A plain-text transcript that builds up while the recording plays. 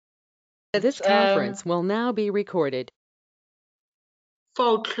This It's conference will now be recorded.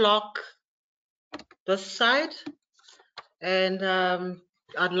 4 o'clock this side, and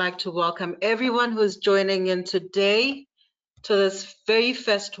I'd like to welcome everyone who's joining in today to this very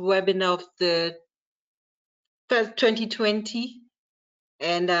first webinar of the 2020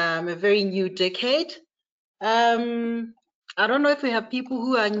 and a very new decade. I don't know if we have people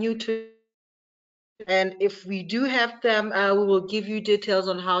who are new to, and if we do have them, we will give you details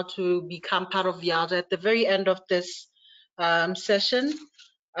on how to become part of YALDA at the very end of this session.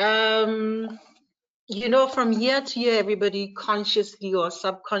 You know, from year to year, everybody consciously or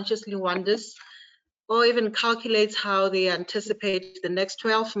subconsciously wonders or even calculates how they anticipate the next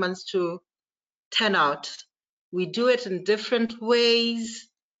 12 months to turn out. We do it in different ways.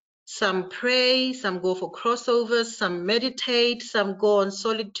 Some pray, some go for crossovers, some meditate, some go on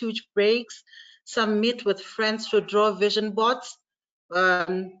solitude breaks, some meet with friends to draw vision boards,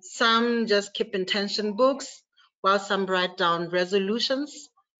 some just keep intention books, while some write down resolutions,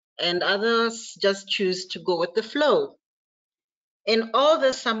 and others just choose to go with the flow. In all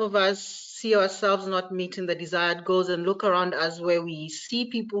this, some of us see ourselves not meeting the desired goals and look around us where we see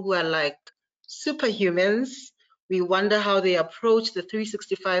people who are like superhumans. We wonder how they approach the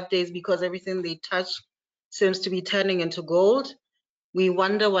 365 days because everything they touch seems to be turning into gold. We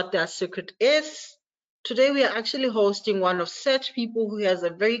wonder what their secret is. Today, we are actually hosting one of such people who has a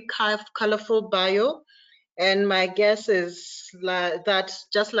very colorful bio. And my guess is that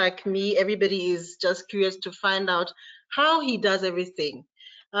just like me, everybody is just curious to find out how he does everything.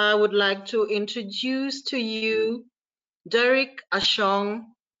 I would like to introduce to you Derrick Ashong,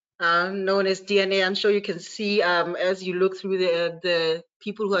 known as DNA. I'm sure you can see as you look through the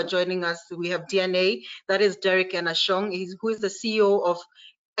people who are joining us, we have DNA. That is Derrick and Ashong, who is the CEO of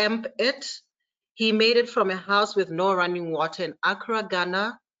It. He made it from a house with no running water in Accra,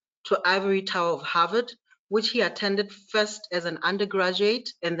 Ghana, to Ivory Tower of Harvard, which he attended first as an undergraduate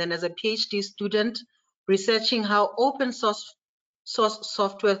and then as a PhD student, researching how open source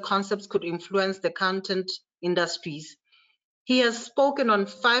software concepts could influence the content industries. He has spoken on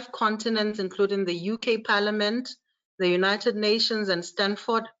 5 continents, including the UK Parliament, the United Nations, and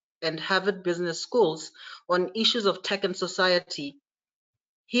Stanford and Harvard Business Schools on issues of tech and society.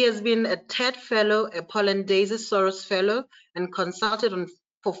 He has been a TED Fellow, a Paul and Daisy Soros Fellow, and consulted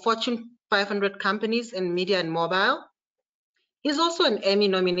for Fortune 500 companies in media and mobile. He's also an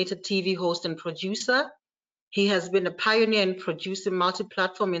Emmy-nominated TV host and producer. He has been a pioneer in producing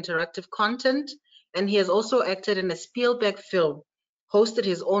multi-platform interactive content, and he has also acted in a Spielberg film, hosted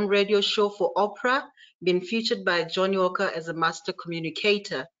his own radio show for Oprah, been featured by Johnny Walker as a master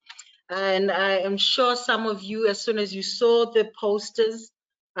communicator. And I am sure some of you, as soon as you saw the posters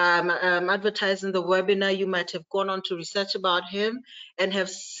advertising the webinar, you might have gone on to research about him and have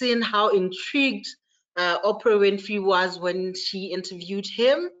seen how intrigued Oprah Winfrey was when she interviewed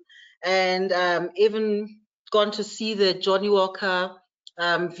him, and even gone to see the Johnny Walker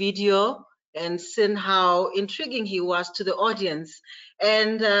video and seen how intriguing he was to the audience.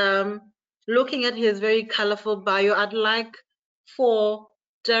 And looking at his very colorful bio, I'd like for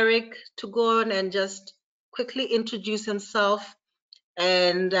Derrick to go on and just quickly introduce himself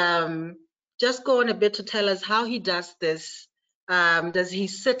and just go on a bit to tell us how he does this. Does he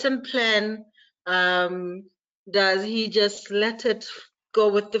sit and plan? Does he just let it go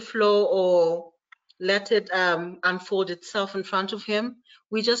with the flow or let it unfold itself in front of him?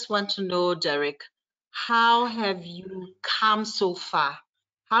 We just want to know, Derrick, how have you come so far?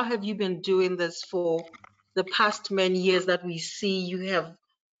 How have you been doing this for the past many years that we see you have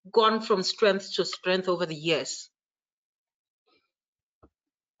gone from strength to strength over the years?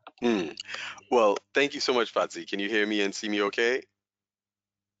 Well, thank you so much, Patsy. Can you hear me and see me okay? I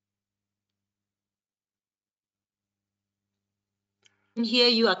can hear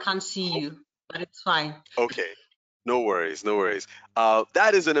you, I can't see you, but it's fine. Okay. No worries, no worries.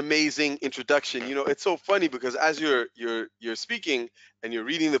 That is an amazing introduction. You know, it's so funny because as you're speaking and you're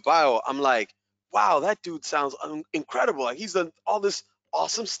reading the bio, I'm like, wow, that dude sounds incredible. Like he's done all this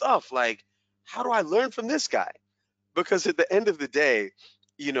awesome stuff. Like, how do I learn from this guy? Because at the end of the day,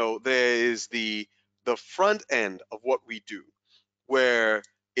 you know, there is the front end of what we do, where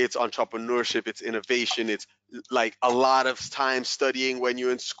it's entrepreneurship, it's innovation, it's like a lot of time studying when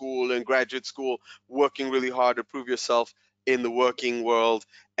you're in school and graduate school, working really hard to prove yourself in the working world,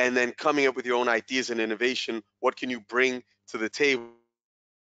 and then coming up with your own ideas and innovation. What can you bring to the table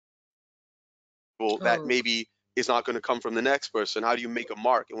that Oh, maybe is not going to come from the next person? How do you make a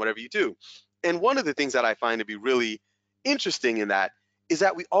mark in whatever you do? And one of the things that I find to be really interesting in that is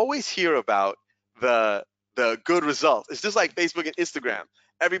that we always hear about the good results. It's just like Facebook and Instagram.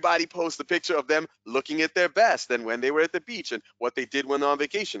 Everybody posts a picture of them looking at their best and when they were at the beach and what they did when they're on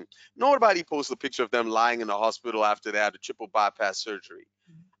vacation. Nobody posts a picture of them lying in the hospital after they had a triple bypass surgery.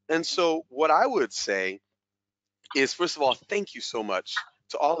 And so, what I would say is, first of all, thank you so much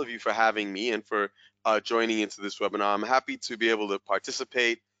to all of you for having me and for joining into this webinar. I'm happy to be able to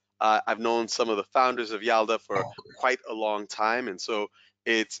participate. I've known some of the founders of Yalda for quite a long time, and so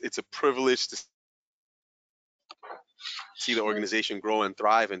it's a privilege to see the organization grow and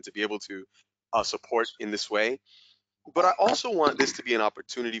thrive and to be able to support in this way. But I also want this to be an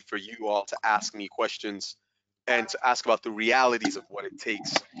opportunity for you all to ask me questions and to ask about the realities of what it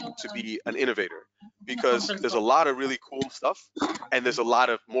takes to be an innovator. Because there's a lot of really cool stuff and there's a lot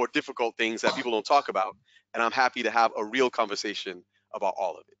of more difficult things that people don't talk about. And I'm happy to have a real conversation about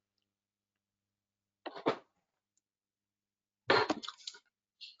all of it.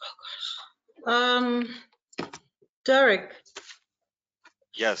 Derrick,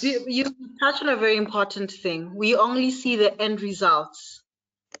 Yes. you touched on a very important thing. We only see the end results.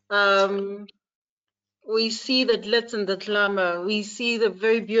 Yes. We see the glitz and the glamour. We see the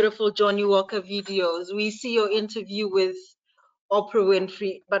very beautiful Johnny Walker videos. We see your interview with Oprah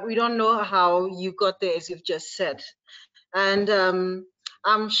Winfrey, but we don't know how you got there, as you've just said. And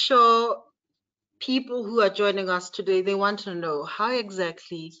I'm sure people who are joining us today, they want to know, how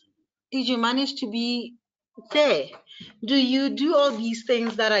exactly did you manage to be there? Do you do all these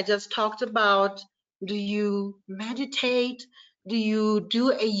things that I just talked about? Do you meditate? Do you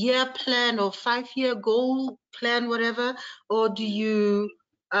do a year plan or 5-year goal plan, whatever? Or do you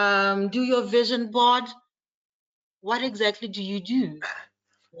do your vision board? What exactly do you do,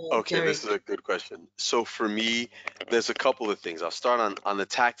 Okay, this Derrick? is a good question. So for me, there's a couple of things. I'll start on the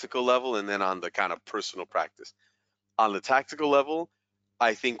tactical level and then on the kind of personal practice. On the tactical level,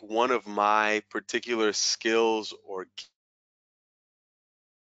 I think one of my particular skills or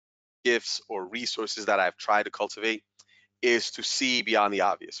gifts or resources that I've tried to cultivate is to see beyond the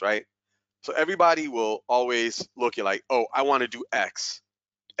obvious, right? So everybody will always look at like, oh, I want to do X,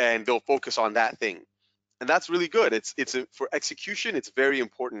 and they'll focus on that thing. And that's really good. For execution, it's very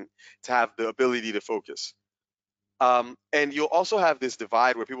important to have the ability to focus. And you'll also have this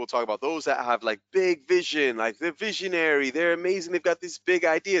divide where people talk about those that have like big vision, like they're visionary, they're amazing, they've got these big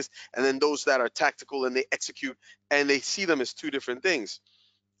ideas, and then those that are tactical and they execute, and they see them as two different things.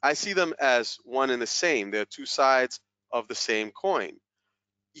 I see them as one and the same. They're two sides of the same coin.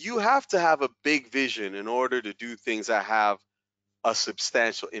 You have to have a big vision in order to do things that have a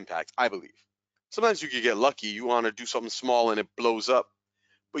substantial impact, I believe. Sometimes you can get lucky, you want to do something small and it blows up.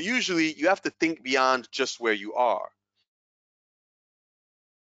 But usually you have to think beyond just where you are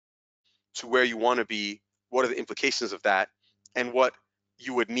to where you want to be, what are the implications of that, and what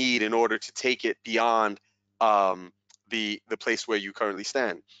you would need in order to take it beyond um, the place where you currently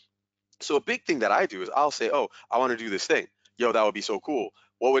stand. So a big thing that I do is I'll say, oh, I want to do this thing. Yo, that would be so cool.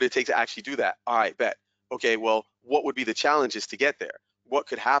 What would it take to actually do that? All right, bet. Okay, well, what would be the challenges to get there? What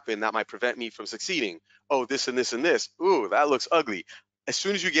could happen that might prevent me from succeeding? Oh, this and this and this. Ooh, that looks ugly. As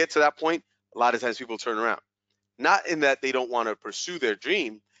soon as you get to that point, a lot of times people turn around. Not in that they don't want to pursue their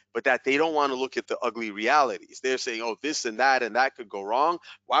dream, but that they don't want to look at the ugly realities. They're saying, oh, this and that could go wrong.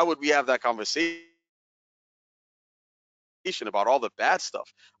 Why would we have that conversation about all the bad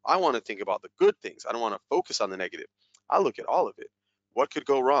stuff? I want to think about the good things. I don't want to focus on the negative. I look at all of it. What could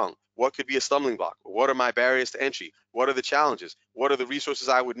go wrong? What could be a stumbling block? What are my barriers to entry? What are the challenges? What are the resources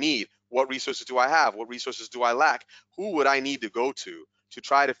I would need? What resources do I have? What resources do I lack? Who would I need to go to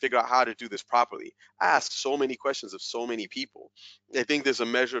try to figure out how to do this properly? I ask so many questions of so many people. I think there's a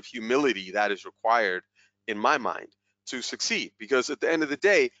measure of humility that is required in my mind to succeed, because at the end of the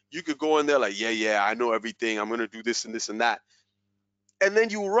day you could go in there like, yeah, I know everything, I'm going to do this and this and that, and then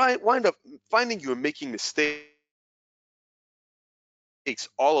you wind up finding you're making mistakes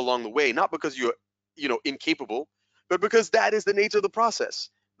all along the way, not because you're incapable, but because that is the nature of the process.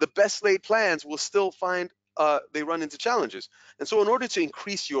 The best laid plans will still find they run into challenges. And so in order to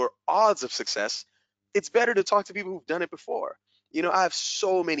increase your odds of success, it's better to talk to people who've done it before. I have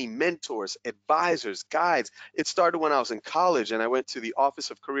so many mentors, advisors, guides. It started when I was in college and I went to the Office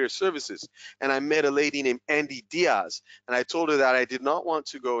of Career Services and I met a lady named Andy Diaz. And I told her that I did not want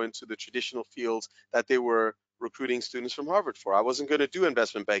to go into the traditional fields that they were recruiting students from Harvard for. I wasn't going to do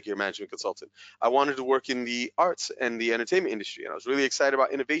investment banking or management consultant. I wanted to work in the arts and the entertainment industry. And I was really excited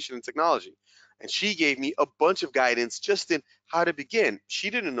about innovation and technology. And she gave me a bunch of guidance just in how to begin. She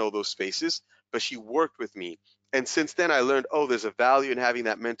didn't know those spaces, but she worked with me. And since then, I learned, oh, there's a value in having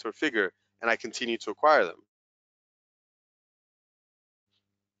that mentor figure, and I continue to acquire them.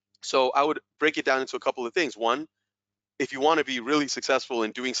 So I would break it down into a couple of things. One, if you want to be really successful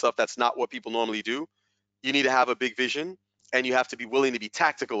in doing stuff that's not what people normally do, you need to have a big vision and you have to be willing to be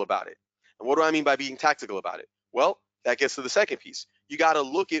tactical about it. And what do I mean by being tactical about it? Well, that gets to the second piece. You got to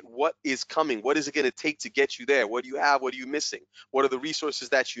look at what is coming. What is it going to take to get you there? What do you have? What are you missing? What are the resources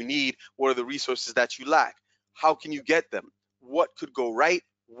that you need? What are the resources that you lack? How can you get them? What could go right?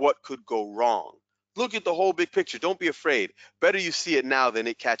 What could go wrong? Look at the whole big picture. Don't be afraid. Better you see it now than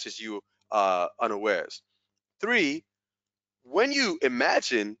it catches you unawares. Three, when you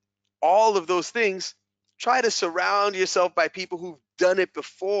imagine all of those things, try to surround yourself by people who've done it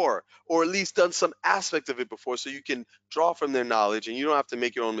before, or at least done some aspect of it before, so you can draw from their knowledge and you don't have to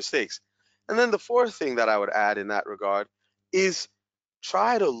make your own mistakes. And then the fourth thing that I would add in that regard is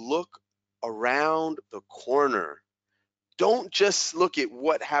try to look around the corner. Don't just look at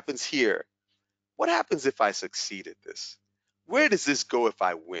what happens here. What happens if I succeed at this? Where does this go if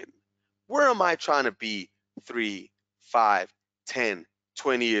I win? Where am I trying to be 3, 5, 10,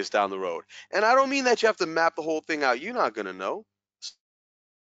 20 years down the road? And I don't mean that you have to map the whole thing out. You're not going to know.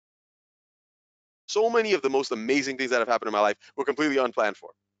 So many of the most amazing things that have happened in my life were completely unplanned for.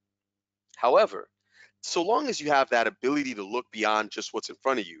 However, so long as you have that ability to look beyond just what's in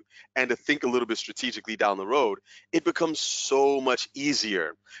front of you and to think a little bit strategically down the road, it becomes so much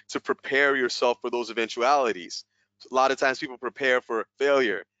easier to prepare yourself for those eventualities. A lot of times people prepare for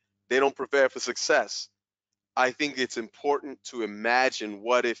failure, they don't prepare for success. I think it's important to imagine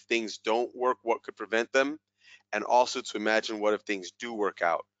what if things don't work, what could prevent them, and also to imagine what if things do work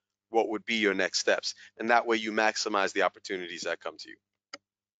out, what would be your next steps. And that way you maximize the opportunities that come to you.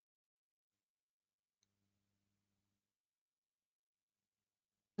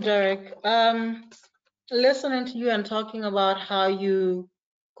 Derrick, listening to you and talking about how you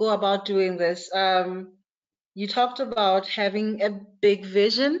go about doing this, you talked about having a big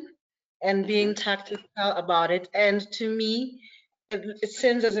vision and being tactical about it. And to me, it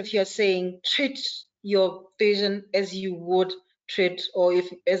seems as if you're saying treat your vision as you would treat, or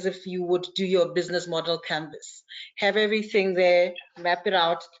if as if you would do your business model canvas. Have everything there, map it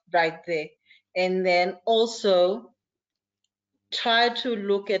out right there. And then also try to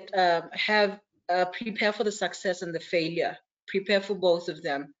look at have prepare for the success and the failure, prepare for both of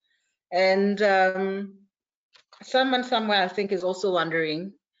them. And someone somewhere I think is also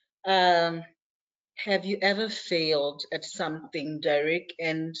wondering, um, have you ever failed at something, Derrick?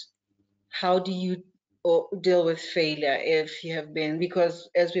 And how do you deal with failure if you have been? Because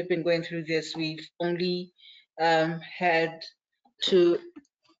as we've been going through this, we've only had to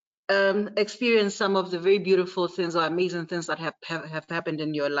experience some of the very beautiful things or amazing things that have happened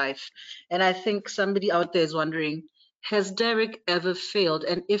in your life. And I think somebody out there is wondering, has Derrick ever failed?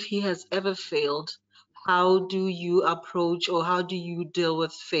 And if he has ever failed, how do you approach or how do you deal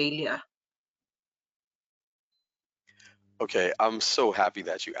with failure? Okay, I'm so happy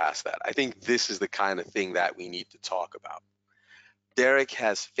that you asked that. I think this is the kind of thing that we need to talk about. Derrick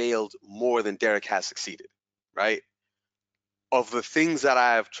has failed more than Derrick has succeeded, right? Of the things that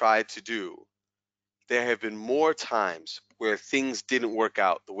I have tried to do, there have been more times where things didn't work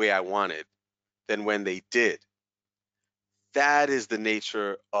out the way I wanted than when they did. That is the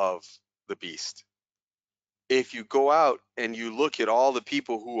nature of the beast. If you go out and you look at all the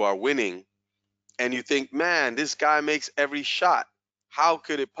people who are winning and you think, man, this guy makes every shot, how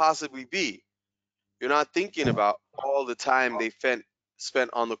could it possibly be? You're not thinking about all the time they spent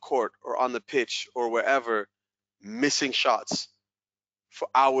on the court or on the pitch or wherever missing shots for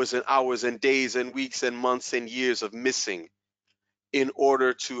hours and hours and days and weeks and months and years of missing in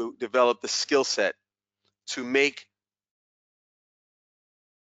order to develop the skill set to make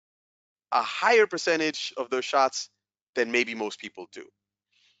a higher percentage of those shots than maybe most people do.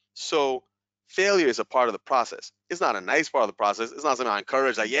 So failure is a part of the process. It's not a nice part of the process. It's not something I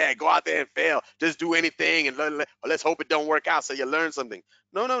encourage, like, yeah, go out there and fail. Just do anything and let's hope it don't work out so you learn something.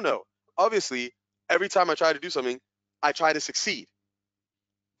 No, no, no. Obviously, every time I try to do something, I try to succeed.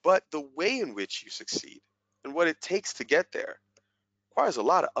 But the way in which you succeed and what it takes to get there requires a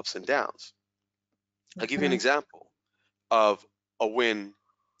lot of ups and downs. I'll give you an Mhm, example of a win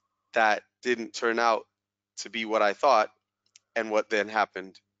that didn't turn out to be what I thought and what then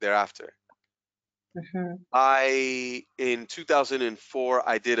happened thereafter. mhm. I in 2004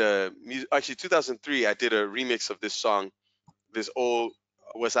 I did actually 2003 I did a remix of this song, this old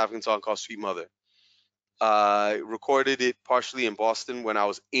West African song called Sweet Mother. I recorded it partially in Boston when I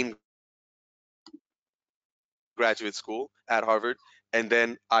was in graduate school at Harvard, and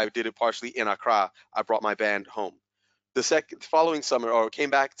then I did it partially in Accra. I brought my band home. The following summer, or came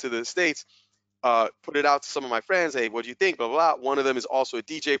back to the States, put it out to some of my friends. Hey, what do you think? Blah, blah, blah. One of them is also a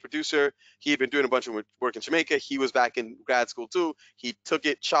DJ producer. He had been doing a bunch of work in Jamaica. He was back in grad school too. He took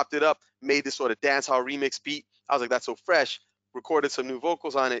it, chopped it up, made this sort of dancehall remix beat. I was like, that's so fresh. Recorded some new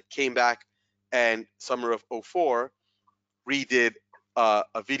vocals on it, came back, and summer of '04, redid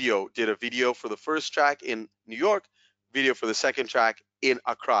did a video for the first track in New York, video for the second track in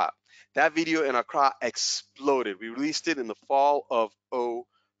Accra. That video in Accra exploded. We released it in the fall of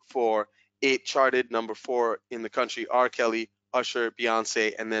 '04. It charted number 4 in the country. R. Kelly, Usher,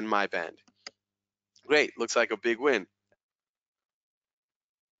 Beyonce, and then my band. Great, looks like a big win.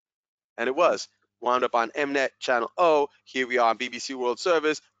 And it was. Wound up on Mnet Channel O. Here we are on BBC World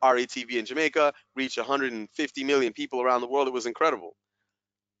Service, RATV in Jamaica, reached 150 million people around the world. It was incredible.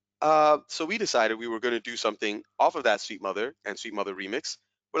 So we decided we were going to do something off of that Sweet Mother and Sweet Mother remix.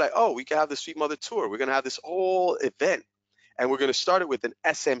 We're like, oh, we can have the Sweet Mother tour. We're going to have this whole event. And we're going to start it with an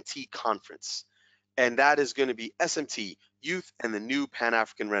SMT conference. And that is going to be SMT, Youth and the New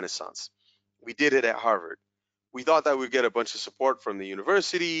Pan-African Renaissance. We did it at Harvard. We thought that we'd get a bunch of support from the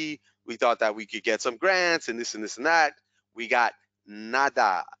university. We thought that we could get some grants and this and this and that. We got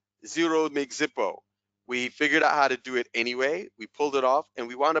nada, zero zippo. We figured out how to do it anyway. We pulled it off, and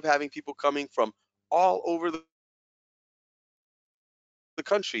we wound up having people coming from all over the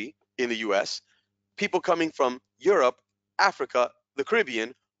country in the US, people coming from Europe, Africa, the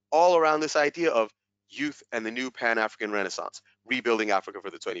Caribbean, all around this idea of youth and the new Pan-African Renaissance, rebuilding Africa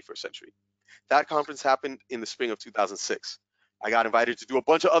for the 21st century. That conference happened in the spring of 2006. I got invited to do a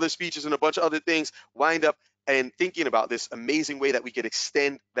bunch of other speeches and a bunch of other things, wind up and thinking about this amazing way that we could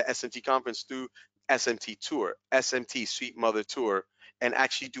extend the SMT conference through SMT Tour, SMT Sweet Mother Tour, and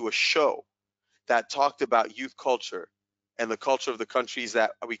actually do a show that talked about youth culture and the culture of the countries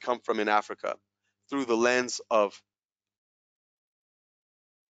that we come from in Africa through the lens of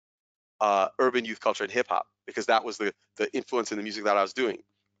urban youth culture and hip hop, because that was the influence in the music that I was doing.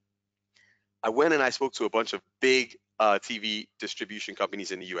 I went and I spoke to a bunch of big TV distribution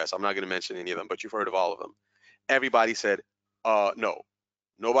companies in the US. I'm not going to mention any of them, but you've heard of all of them. Everybody said, no,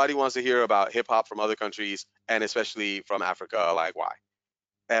 nobody wants to hear about hip hop from other countries, and especially from Africa. Like, why?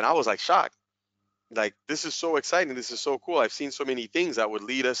 And I was like shocked. Like, this is so exciting. This is so cool. I've seen so many things that would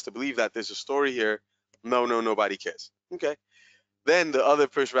lead us to believe that there's a story here. No, nobody cares. Okay. Then the other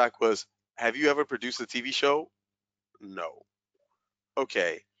pushback was, have you ever produced a TV show? No.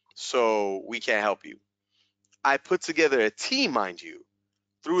 Okay. So we can't help you. I put together a team, mind you,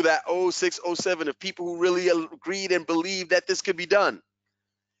 through that '06, '07 of people who really agreed and believed that this could be done.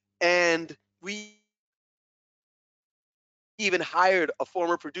 And we even hired a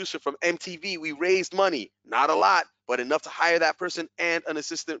former producer from MTV. We raised money, not a lot, but enough to hire that person and an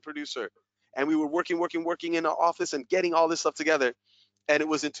assistant producer. And we were working in our office and getting all this stuff together. And it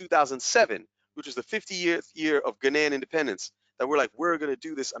was in 2007, which was the 50th year of Ghanaian independence, that we're like, we're going to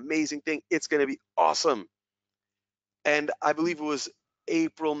do this amazing thing. It's going to be awesome. And I believe it was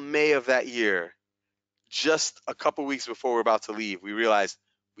April, May of that year, just a couple weeks before we're about to leave, we realized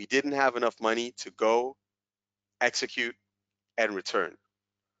we didn't have enough money to go, execute, and return.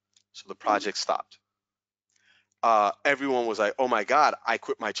 So the project stopped. Everyone was like, oh my God, I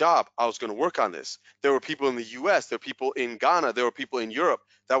quit my job. I was going to work on this. There were people in the US, there were people in Ghana, there were people in Europe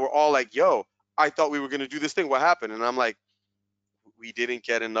that were all like, yo, I thought we were going to do this thing. What happened? And I'm like, we didn't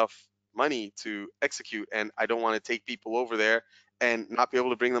get enough money to execute, and I don't want to take people over there and not be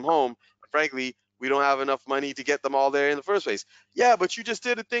able to bring them home. Frankly, we don't have enough money to get them all there in the first place. Yeah, but you just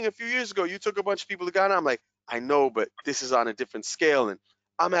did a thing a few years ago. You took a bunch of people to Ghana. I'm like, I know, but this is on a different scale, and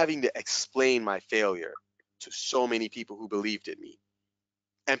I'm having to explain my failure to so many people who believed in me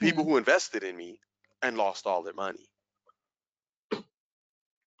and people who invested in me and lost all their money.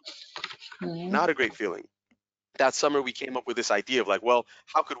 Not a great feeling. That summer we came up with this idea of like, well,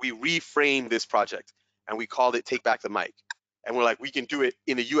 how could we reframe this project? And we called it Take Back the Mic. And we're like, we can do it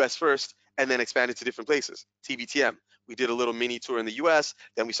in the US first and then expand it to different places. TBTM. We did a little mini tour in the US,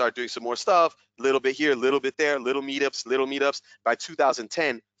 then we started doing some more stuff, a little bit here, a little bit there, little meetups. By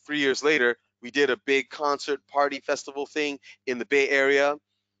 2010, 3 years later, we did a big concert party festival thing in the Bay Area.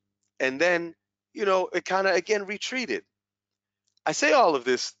 And then, it kind of again retreated. I say all of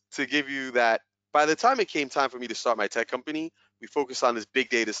this to give you that by the time it came time for me to start my tech company, we focused on this big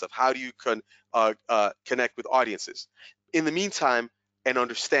data stuff. How do you connect with audiences? In the meantime, and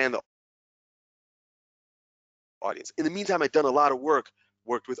understand the audience. In the meantime, I'd done a lot of worked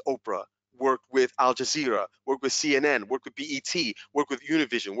with Oprah, worked with Al Jazeera, worked with CNN, worked with BET, worked with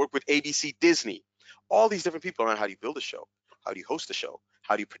Univision, worked with ABC, Disney. All these different people around how do you build a show? How do you host a show?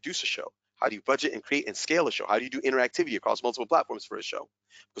 How do you produce a show? How do you budget and create and scale a show? How do you do interactivity across multiple platforms for a show?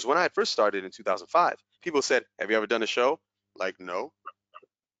 Because when I had first started in 2005, people said, "Have you ever done a show?" Like, no.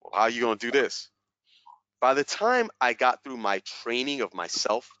 Well, how are you going to do this? By the time I got through my training of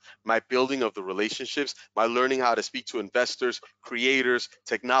myself, my building of the relationships, my learning how to speak to investors, creators,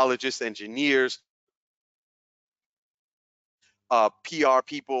 technologists, engineers, PR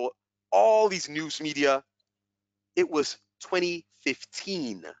people, all these news media, it was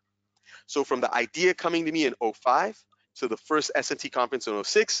 2015. So from the idea coming to me in '05 to the first S&T conference in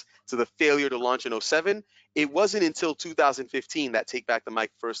 '06 to the failure to launch in '07, it wasn't until 2015 that Take Back the Mic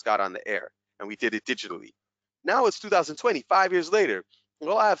first got on the air and we did it digitally. Now it's 2020, 5 years later.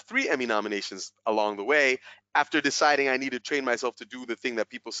 Well, I have 3 Emmy nominations along the way after deciding I need to train myself to do the thing that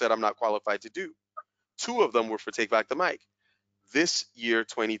people said I'm not qualified to do. 2 of them were for Take Back the Mic. This year,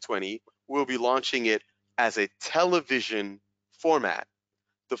 2020, we'll be launching it as a television format,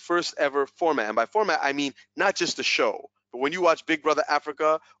 the first ever format. And by format, I mean not just a show, but when you watch Big Brother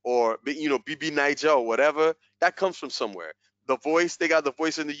Africa or BB Niger or whatever, that comes from somewhere. The Voice, they got The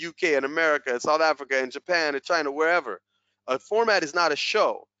Voice in the UK and America and South Africa and Japan and China, wherever. A format is not a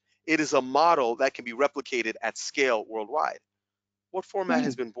show. It is a model that can be replicated at scale worldwide. What format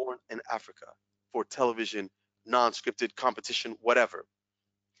has been born in Africa for television, non-scripted competition, whatever?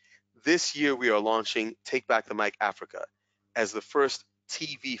 This year, we are launching Take Back the Mic Africa as the first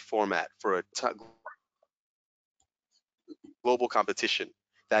TV format for a global competition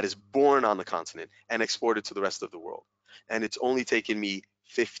that is born on the continent and exported to the rest of the world. And it's only taken me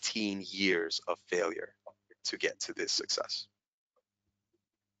 15 years of failure to get to this success.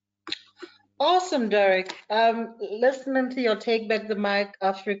 Awesome, Derrick. Listening to your Take Back the Mic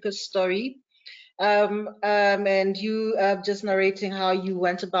Africa story, and you just narrating how you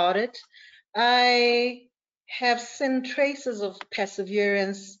went about it, I have seen traces of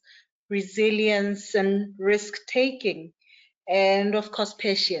perseverance, resilience, and risk taking, and of course,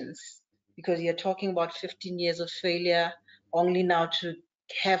 patience, because you're talking about 15 years of failure only now to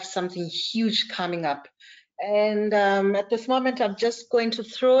have something huge coming up. And at this moment, I'm just going to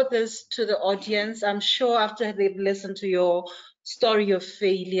throw this to the audience. I'm sure after they've listened to your story of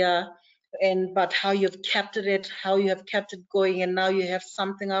failure, but how you've kept it, how you have kept it going, and now you have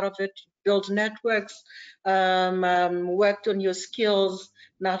something out of it, built networks, worked on your skills,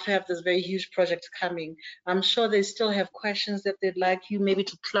 now to have this very huge project coming. I'm sure they still have questions that they'd like you maybe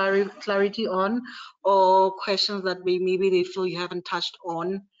to clarity on, or questions that maybe they feel you haven't touched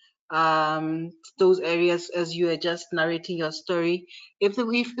on, those areas as you are just narrating your story. If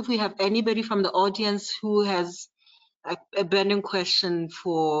we have anybody from the audience who has a burning question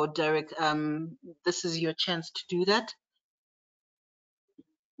for Derrick, this is your chance to do that.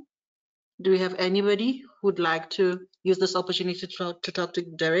 Do we have anybody who'd like to use this opportunity to talk to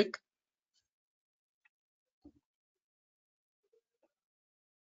Derrick?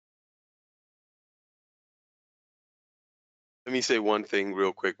 Let me say one thing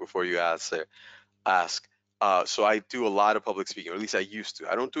real quick before you ask. So I do a lot of public speaking, or at least I used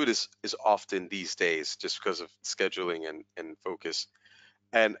to. I don't do it as often these days just because of scheduling and focus.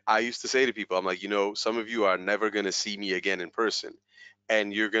 And I used to say to people, I'm like, some of you are never going to see me again in person.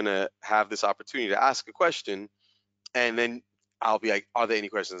 And you're going to have this opportunity to ask a question. And then I'll be like, are there any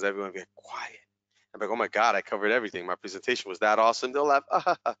questions? Everyone will be like, quiet. I'm like, oh my God, I covered everything. My presentation was that awesome. They'll laugh,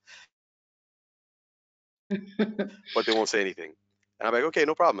 but they won't say anything. And I'm like, okay,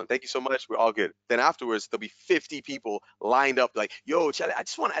 no problem. Thank you so much. We're all good. Then afterwards, there'll be 50 people lined up like, yo, Charlie, I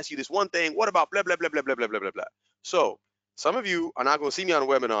just want to ask you this one thing. What about blah, blah, blah, blah, blah, blah, blah, blah, blah. So some of you are not going to see me on a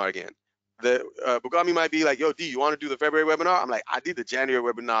webinar again. The Bugami might be like, yo, D, you want to do the February webinar? I'm like, I did the January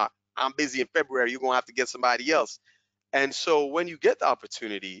webinar. I'm busy in February. You're going to have to get somebody else. And so when you get the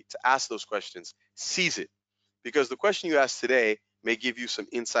opportunity to ask those questions, seize it. Because the question you asked today may give you some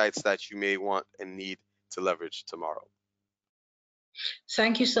insights that you may want and need to leverage tomorrow.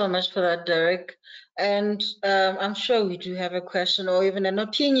 Thank you so much for that, Derrick. And I'm sure we do have a question or even an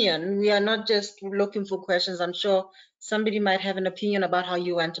opinion. We are not just looking for questions. I'm sure somebody might have an opinion about how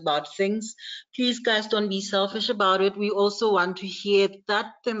you went about things. Please, guys, don't be selfish about it. We also want to hear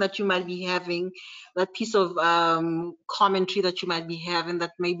that thing that you might be having, that piece of commentary that you might be having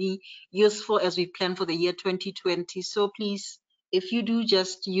that may be useful as we plan for the year 2020. So please, if you do,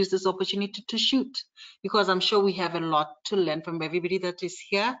 just use this opportunity to shoot, because I'm sure we have a lot to learn from everybody that is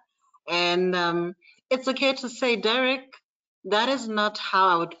here. And it's okay to say, Derrick, that is not how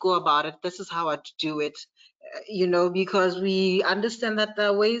I would go about it. This is how I'd do it, because we understand that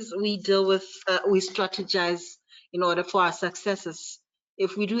the ways we deal with, we strategize in order for our successes.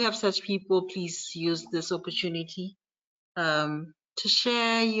 If we do have such people, please use this opportunity to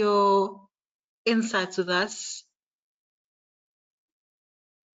share your insights with us?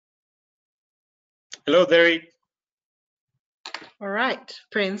 Hello, Derrick. All right,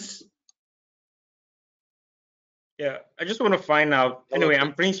 Prince. Yeah, I just want to find out. Hello, Anyway, Prince.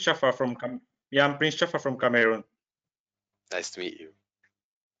 I'm Prince Chafa from I'm Prince Chafa from Cameroon. Nice to meet you.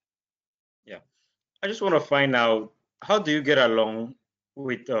 Yeah, I just want to find out, how do you get along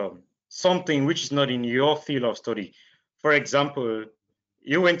with something which is not in your field of study? For example,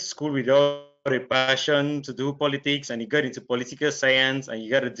 you went to school with all a passion to do politics, and you got into political science, and you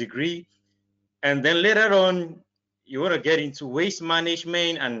got a degree, and then later on you want to get into waste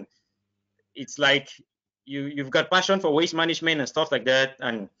management, and it's like you've got passion for waste management and stuff like that,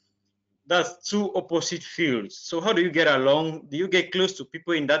 and that's two opposite fields. So how do you get along? Do you get close to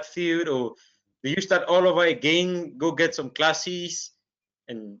people in that field, or do you start all over again, go get some classes?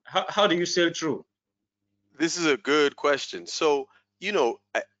 And how do you sail through? This is a good question. So, you know,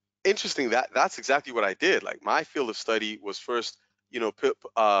 interesting that that's exactly what I did. Like my field of study was first,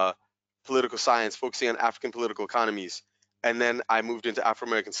 political science, focusing on African political economies, and then I moved into Afro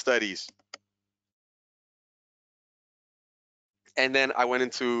American studies, and then I went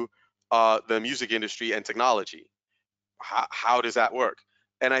into the music industry and technology. How does that work?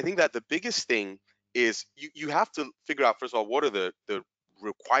 And I think that the biggest thing is you have to figure out first of all what are the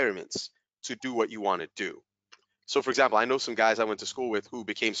requirements to do what you want to do. So, for example, I know some guys I went to school with who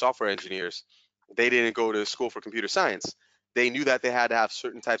became software engineers. They didn't go to school for computer science. They knew that they had to have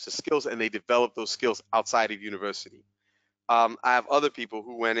certain types of skills, and they developed those skills outside of university. I have other people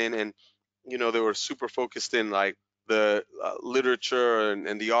who went in and, they were super focused in like the literature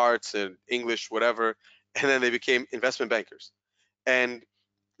and the arts and English, whatever, and then they became investment bankers. And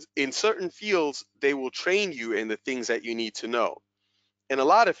in certain fields, they will train you in the things that you need to know. In a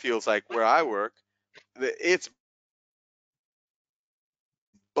lot of fields, like where I work, it's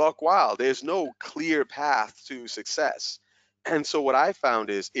buck wild. There's no clear path to success. And so what I found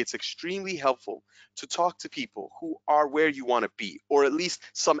is it's extremely helpful to talk to people who are where you want to be, or at least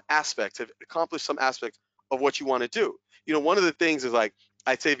some aspect, have accomplished some aspect of what you want to do. One of the things is like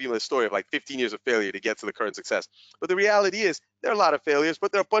I tell you a story of like 15 years of failure to get to the current success. But the reality is there are a lot of failures,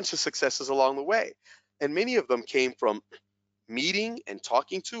 but there are a bunch of successes along the way. And many of them came from meeting and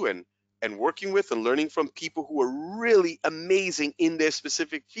talking to and working with and learning from people who are really amazing in their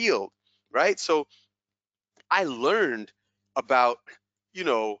specific field, right? So I learned about, you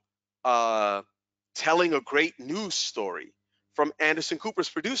know, uh, telling a great news story from Anderson Cooper's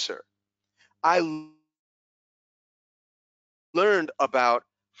producer. I learned about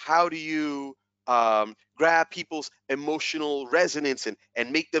how do you grab people's emotional resonance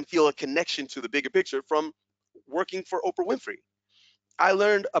and make them feel a connection to the bigger picture from working for Oprah Winfrey. I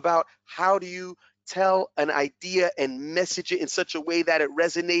learned about how do you tell an idea and message it in such a way that it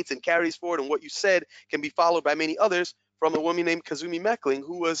resonates and carries forward, and what you said can be followed by many others, from a woman named Kazumi Meckling,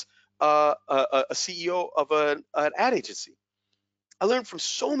 who was a CEO of an ad agency. I learned from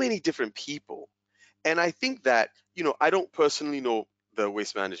so many different people. And I think that, I don't personally know the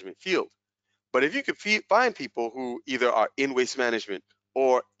waste management field, but if you could find people who either are in waste management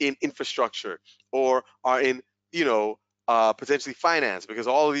or in infrastructure or are in, potentially finance, because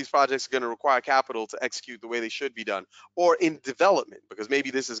all of these projects are going to require capital to execute the way they should be done, or in development, because maybe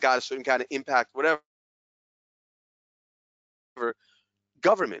this has got a certain kind of impact, whatever,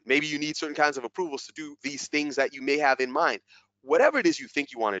 government, maybe you need certain kinds of approvals to do these things that you may have in mind. Whatever it is you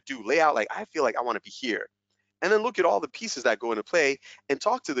think you want to do, lay out like, I feel like I want to be here. And then look at all the pieces that go into play and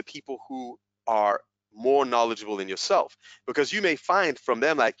talk to the people who are more knowledgeable than yourself. Because you may find from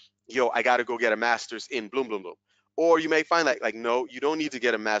them like, yo, I got to go get a master's in bloom, bloom, bloom. Or you may find like, no, you don't need to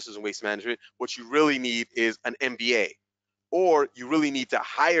get a master's in waste management. What you really need is an MBA. Or you really need to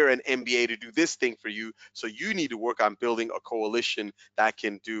hire an MBA to do this thing for you. So you need to work on building a coalition that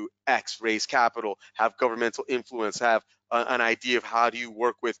can do X, raise capital, have governmental influence, have an idea of how do you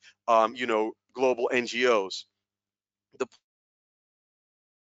work with, global NGOs. The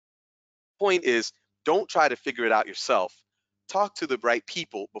point is, don't try to figure it out yourself. Talk to the right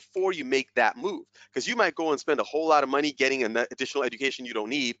people before you make that move, because you might go and spend a whole lot of money getting an additional education you don't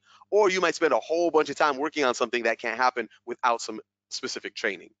need, or you might spend a whole bunch of time working on something that can't happen without some specific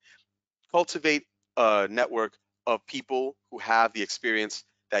training. Cultivate a network of people who have the experience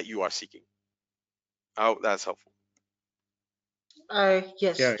that you are seeking. I hope that's helpful.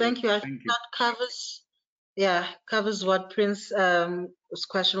 Yes, Yeah, thank you. I think thank you. that covers Yeah, covers what Prince's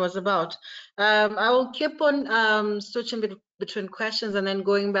question was about. I will keep on switching between questions and then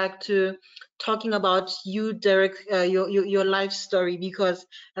going back to talking about you, Derrick, your life story, because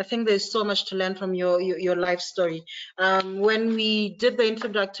I think there's so much to learn from your life story. When we did the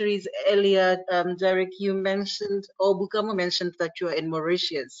introductories earlier, Derrick, you mentioned, or Bukamo mentioned that you are in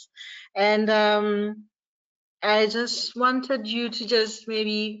Mauritius, and I just wanted you to just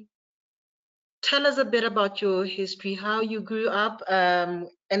maybe tell us a bit about your history, how you grew up,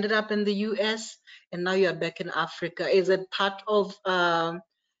 ended up in the US, and now you're back in Africa. Is it part of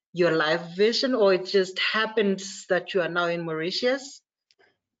your life vision, or it just happens that you are now in Mauritius?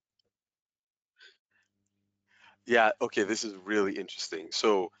 Yeah, okay, this is really interesting.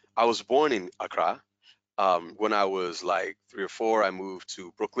 So I was born in Accra. When I was like 3 or 4, I moved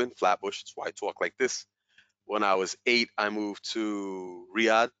to Brooklyn, Flatbush. That's why I talk like this. When I was 8, I moved to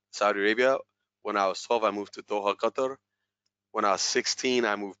Riyadh, Saudi Arabia. When I was 12, I moved to Doha, Qatar. When I was 16,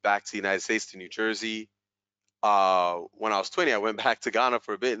 I moved back to the United States to New Jersey. When I was 20, I went back to Ghana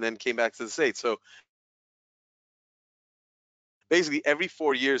for a bit and then came back to the States. So basically, every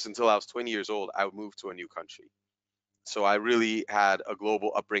 4 years until I was 20 years old, I would move to a new country. So I really had a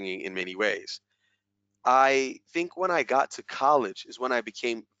global upbringing in many ways. I think when I got to college is when I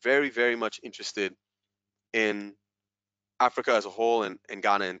became very, very much interested in Africa as a whole and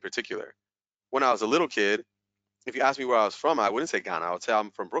Ghana in particular. When I was a little kid, if you asked me where I was from, I wouldn't say Ghana. I would say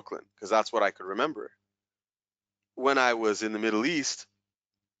I'm from Brooklyn because that's what I could remember. When I was in the Middle East,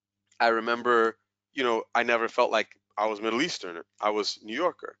 I remember, I never felt like I was Middle Eastern. I was New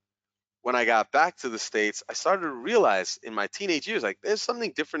Yorker. When I got back to the States, I started to realize in my teenage years, like there's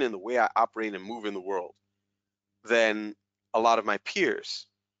something different in the way I operate and move in the world than a lot of my peers.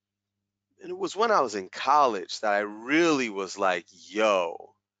 And it was when I was in college that I really was like,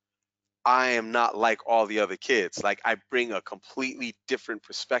 yo, I am not like all the other kids. Like I bring a completely different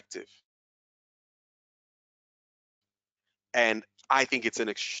perspective. And I think it's an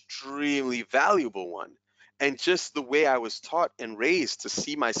extremely valuable one. And just the way I was taught and raised to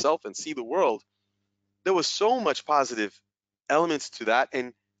see myself and see the world, there was so much positive elements to that.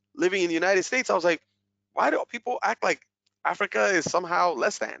 And living in the United States, I was like, why do people act like Africa is somehow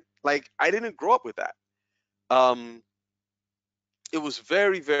less than? Like I didn't grow up with that. Um, it was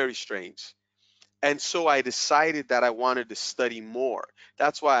very, very strange. And so I decided that I wanted to study more.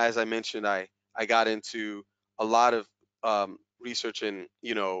 That's why, as I mentioned, I got into a lot of research in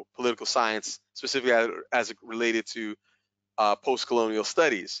political science, specifically as it related to post-colonial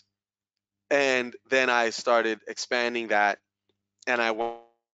studies. And then I started expanding that, and I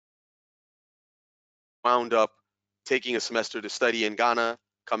wound up taking a semester to study in Ghana,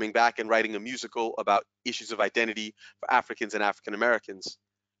 coming back and writing a musical about issues of identity for Africans and African Americans.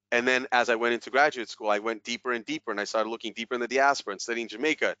 And then as I went into graduate school, I went deeper and deeper, and I started looking deeper in the diaspora and studying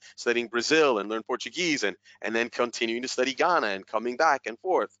Jamaica, studying Brazil, and learn Portuguese, and then continuing to study Ghana and coming back and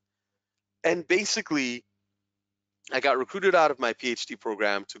forth. And basically, I got recruited out of my PhD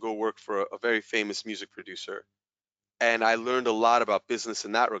program to go work for a very famous music producer. And I learned a lot about business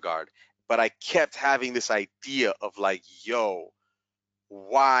in that regard. But I kept having this idea of like, yo,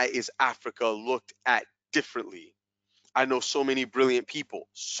 why is Africa looked at differently? I know so many brilliant people,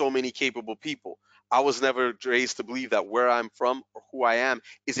 so many capable people. I was never raised to believe that where I'm from or who I am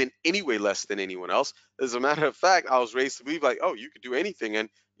is in any way less than anyone else. As a matter of fact, I was raised to believe like, oh, you could do anything and,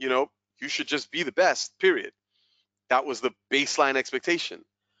 you should just be the best, period. That was the baseline expectation.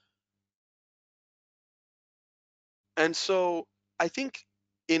 And so I think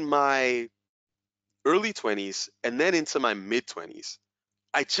in my early 20s and then into my mid 20s,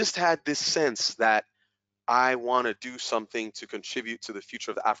 I just had this sense that I want to do something to contribute to the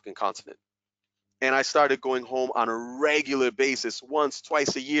future of the African continent. And I started going home on a regular basis, once,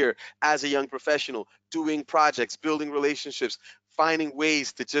 twice a year, as a young professional, doing projects, building relationships, finding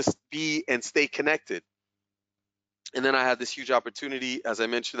ways to just be and stay connected. And then I had this huge opportunity, as I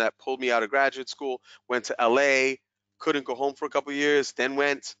mentioned, that pulled me out of graduate school, went to LA, couldn't go home for a couple of years, then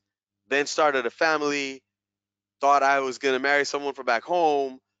went, then started a family, thought I was going to marry someone from back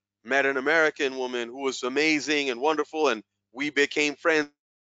home, met an American woman who was amazing and wonderful, and we became friends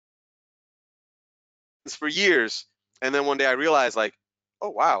for years. And then one day I realized, like, oh,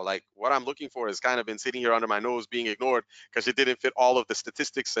 wow, like what I'm looking for has kind of been sitting here under my nose being ignored because it didn't fit all of the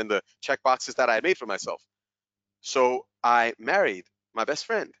statistics and the check boxes that I had made for myself. So I married my best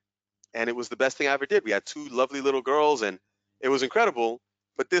friend, and it was the best thing I ever did. We had two lovely little girls, and it was incredible.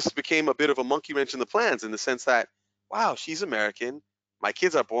 But this became a bit of a monkey wrench in the plans in the sense that, wow, she's American. My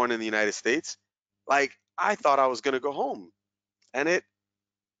kids are born in the United States. Like, I thought I was going to go home, and it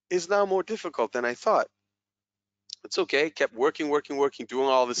is now more difficult than I thought. It's okay. Kept working, working, working, doing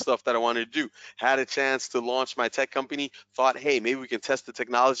all this stuff that I wanted to do. Had a chance to launch my tech company. Thought, hey, maybe we can test the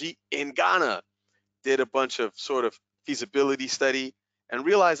technology in Ghana. Did a bunch of sort of feasibility study and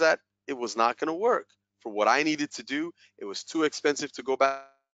realized that it was not going to work for what I needed to do. It was too expensive to go back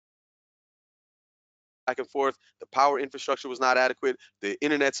and forth. The power infrastructure was not adequate. The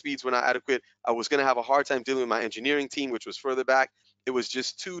internet speeds were not adequate. I was going to have a hard time dealing with my engineering team, which was further back. It was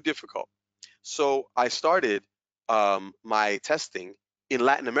just too difficult. So I started my testing in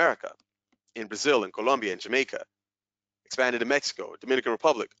Latin America, in Brazil, in Colombia, in Jamaica, expanded to Mexico, Dominican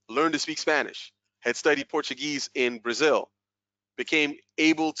Republic, learned to speak Spanish, had studied Portuguese in Brazil, became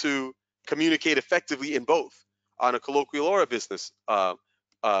able to communicate effectively in both on a colloquial or a business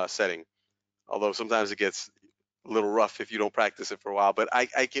setting. Although sometimes it gets a little rough if you don't practice it for a while, but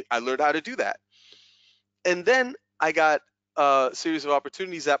I learned how to do that. And then I got a series of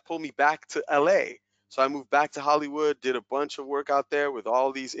opportunities that pulled me back to LA. So I moved back to Hollywood, did a bunch of work out there with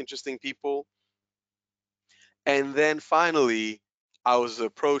all these interesting people. And then finally, I was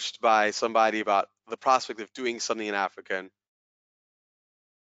approached by somebody about the prospect of doing something in Africa. And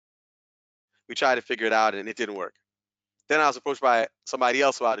we tried to figure it out and it didn't work. Then I was approached by somebody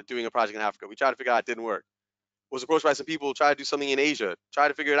else about doing a project in Africa. We tried to figure out it didn't work. Was approached by some people who tried to do something in Asia, tried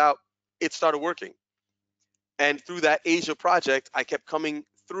to figure it out. It started working. And through that Asia project, I kept coming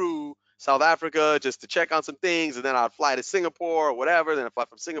through South Africa just to check on some things. And then I'd fly to Singapore or whatever. Then I'd fly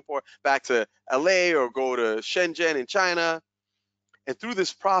from Singapore back to LA or go to Shenzhen in China. And through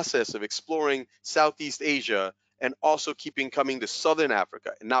this process of exploring Southeast Asia and also keeping coming to Southern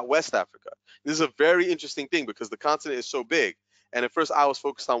Africa and not West Africa, this is a very interesting thing because the continent is so big. And at first I was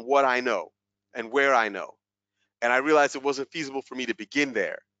focused on what I know and where I know. And I realized it wasn't feasible for me to begin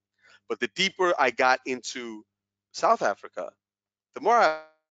there. But the deeper I got into South Africa, the more I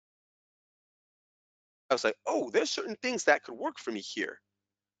was like, oh, there's certain things that could work for me here.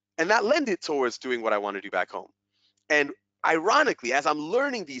 And that lended towards doing what I want to do back home. And ironically, as I'm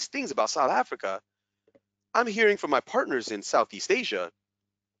learning these things about South Africa, I'm hearing from my partners in Southeast Asia,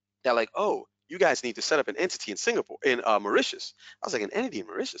 they're like, oh, you guys need to set up an entity in Singapore, in Mauritius. I was like, an entity in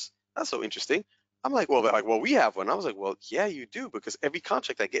Mauritius? That's so interesting. I'm like, well, they're like, well, we have one. I was like, well, yeah, you do, because every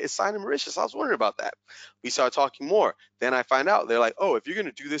contract I get is signed in Mauritius. I was wondering about that. We started talking more. Then I find out they're like, oh, if you're going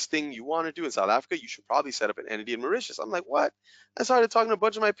to do this thing you want to do in South Africa, you should probably set up an entity in Mauritius. I'm like, what? I started talking to a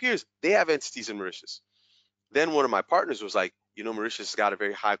bunch of my peers. They have entities in Mauritius. Then one of my partners was like, Mauritius has got a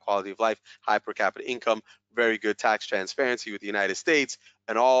very high quality of life, high per capita income, very good tax transparency with the United States,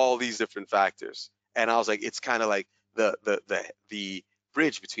 and all these different factors. And I was like, it's kind of like the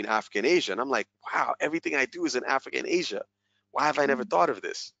bridge between Africa and Asia. And I'm like, wow, everything I do is in Africa and Asia. Why have I never thought of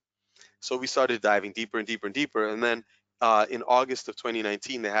this? So we started diving deeper and deeper and deeper. And then in August of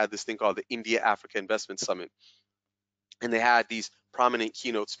 2019, they had this thing called the India Africa Investment Summit. And they had these prominent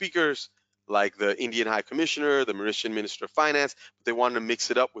keynote speakers like the Indian High Commissioner, the Mauritian Minister of Finance, but they wanted to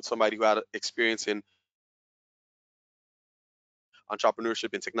mix it up with somebody who had experience in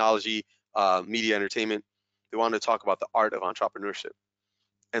entrepreneurship and technology, media, entertainment. They wanted to talk about the art of entrepreneurship.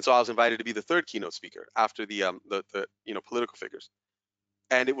 And so I was invited to be the third keynote speaker after the political figures.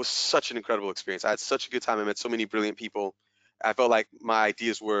 And it was such an incredible experience. I had such a good time. I met so many brilliant people. I felt like my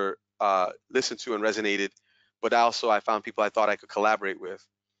ideas were listened to and resonated, but also I found people I thought I could collaborate with.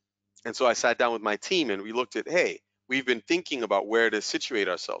 And so I sat down with my team and we looked at, hey, we've been thinking about where to situate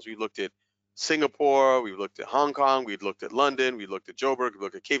ourselves. We looked at Singapore, we looked at Hong Kong, we looked at London, we looked at Joburg, we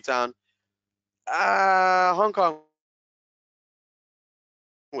looked at Cape Town. Hong Kong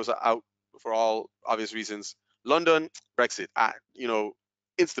was out for all obvious reasons. London, Brexit.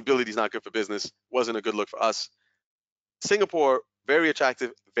 Instability is not good for business. Wasn't a good look for us. Singapore, very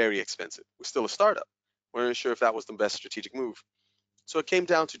attractive, very expensive. We're still a startup. Weren't sure if that was the best strategic move. So it came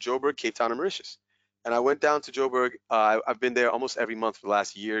down to Joburg, Cape Town, and Mauritius. And I went down to Joburg. I've been there almost every month for the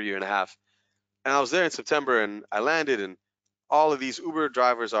last year, year and a half. And I was there in September and I landed, and all of these Uber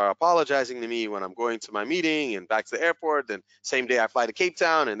drivers are apologizing to me when I'm going to my meeting and back to the airport. Then same day I fly to Cape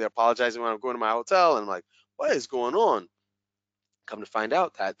Town and they're apologizing when I'm going to my hotel. And I'm like, what is going on? Come to find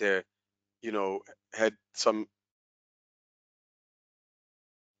out that they're, had some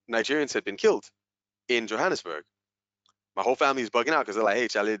Nigerians had been killed in Johannesburg. My whole family is bugging out because they're like, hey,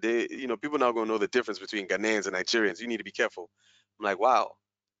 Charlie, people now going to know the difference between Ghanaians and Nigerians. You need to be careful. I'm like, wow.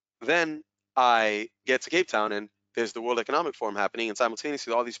 Then I get to Cape Town and there's the World Economic Forum happening, and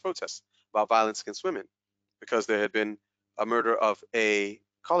simultaneously all these protests about violence against women because there had been a murder of a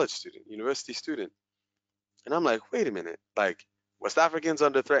college student, university student. And I'm like, wait a minute, like West Africans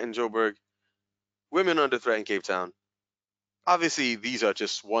under threat in Joburg, women under threat in Cape Town. Obviously, these are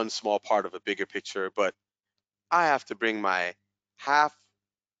just one small part of a bigger picture, but I have to bring my half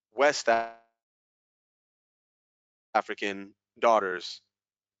West African daughters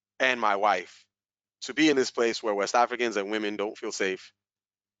and my wife to be in this place where West Africans and women don't feel safe,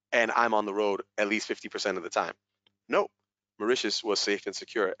 and I'm on the road at least 50% of the time. No, Mauritius was safe and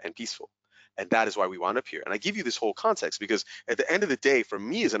secure and peaceful. And that is why we wound up here. And I give you this whole context because at the end of the day, for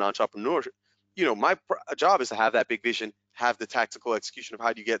me as an entrepreneur, my job is to have that big vision, have the tactical execution of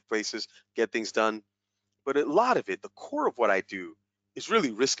how do you get places, get things done. But a lot of it, the core of what I do is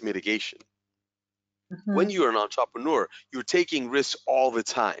really risk mitigation. When Mhm. you're an entrepreneur, you're taking risks all the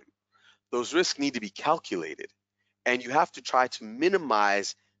time. Those risks need to be calculated, and you have to try to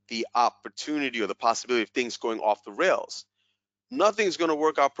minimize the opportunity or the possibility of things going off the rails. Nothing's going to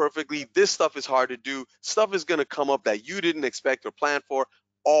work out perfectly. This stuff is hard to do. Stuff is going to come up that you didn't expect or plan for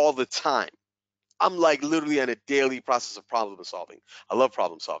all the time. I'm like literally in a daily process of problem solving. I love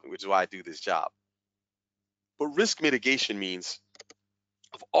problem solving, which is why I do this job. But risk mitigation means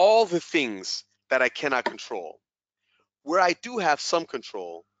of all the things that I cannot control, where I do have some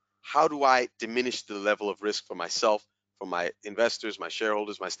control, how do I diminish the level of risk for myself, for my investors, my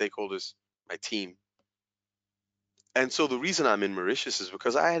shareholders, my stakeholders, my team? And so the reason I'm in Mauritius is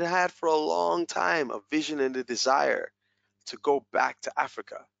because I had had for a long time a vision and a desire to go back to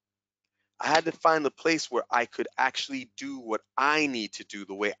Africa. I had to find the place where I could actually do what I need to do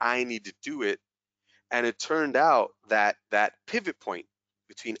the way I need to do it. And it turned out that that pivot point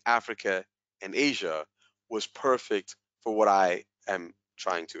between Africa and Asia was perfect for what I am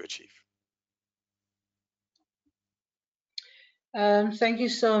trying to achieve. Thank you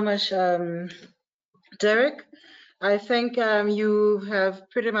so much, Derrick. I think you have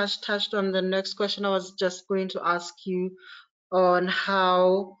pretty much touched on the next question I was just going to ask you on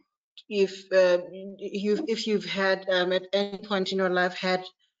how, if you've had at any point in your life had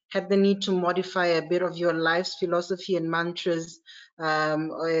the need to modify a bit of your life's philosophy and mantras,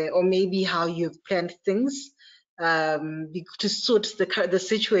 or maybe how you've planned things to suit the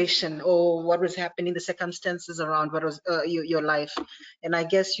situation or what was happening, the circumstances around what was your life. And I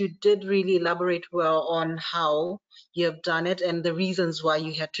guess you did really elaborate well on how you have done it and the reasons why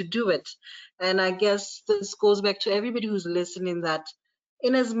you had to do it. And I guess this goes back to everybody who's listening, that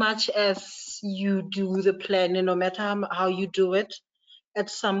in as much as you do the planning, no matter how you do it, at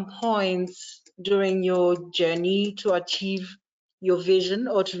some points during your journey to achieve your vision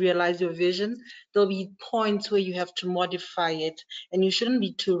or to realize your vision, there'll be points where you have to modify it, and you shouldn't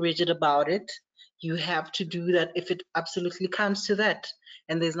be too rigid about it. You have to do that if it absolutely comes to that.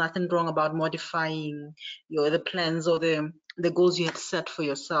 And there's nothing wrong about modifying the plans or the goals you had set for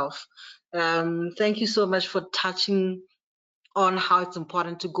yourself. Thank you so much for touching on how it's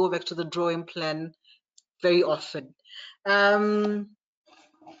important to go back to the drawing plan very often. Um,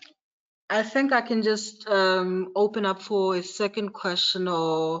 I think I can just open up for a second question,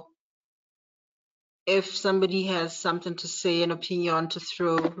 or if somebody has something to say, an opinion to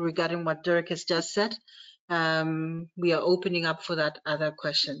throw regarding what Derrick has just said. We are opening up for that other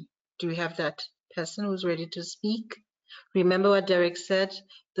question. Do we have that person who's ready to speak? Remember what Derrick said.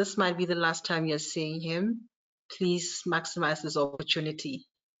 This might be the last time you're seeing him. Please maximize this opportunity.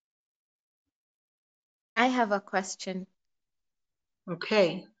 I have a question.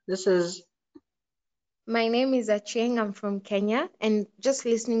 Okay, this is My name is Acheng. I'm from Kenya, and just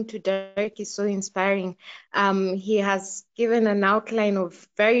listening to Derek is so inspiring. He has given an outline of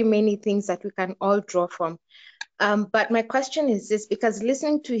very many things that we can all draw from. But my question is this, because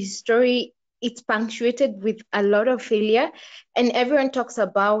listening to his story, it's punctuated with a lot of failure, and everyone talks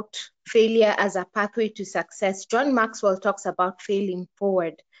about failure as a pathway to success. John Maxwell talks about failing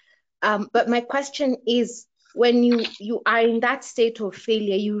forward. But my question is, when you are in that state of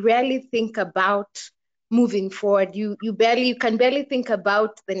failure, you rarely think about moving forward. You can barely think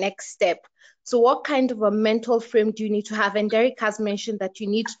about the next step. So what kind of a mental frame do you need to have? And Derek has mentioned that you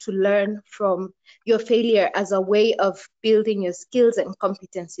need to learn from your failure as a way of building your skills and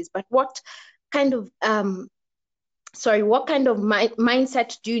competencies. But what kind of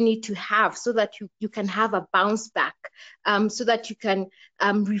mindset do you need to have so that you can have a bounce back, so that you can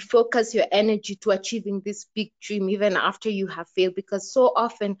refocus your energy to achieving this big dream even after you have failed? Because so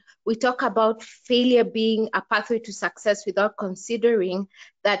often we talk about failure being a pathway to success without considering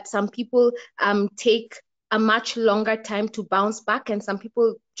that some people take a much longer time to bounce back, and some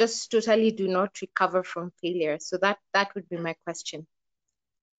people just totally do not recover from failure. So that would be my question.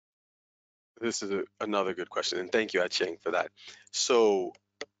 This is another good question, and thank you, Acheng, for that. So,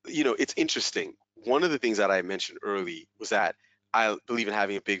 it's interesting. One of the things that I mentioned early was that I believe in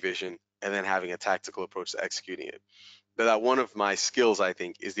having a big vision and then having a tactical approach to executing it. But that one of my skills, I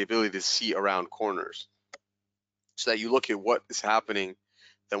think, is the ability to see around corners. so that you look at what is happening,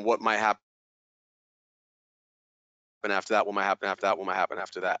 then what might happen after that, what might happen after that, what might happen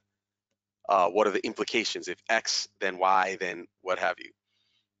after that. What are the implications? If X, then Y, then what have you.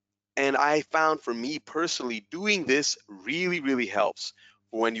 And I found for me personally, doing this really, really helps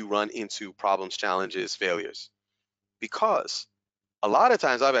when you run into problems, challenges, failures. Because a lot of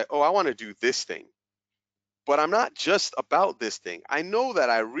times I'm like, oh, I want to do this thing, but I'm not just about this thing. I know that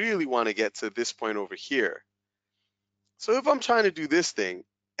I really want to get to this point over here. So if I'm trying to do this thing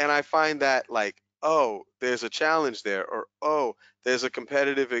and I find that, like, oh, there's a challenge there, or oh, there's a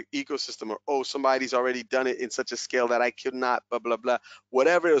competitive ecosystem, or oh, somebody's already done it in such a scale that I could not, blah, blah, blah,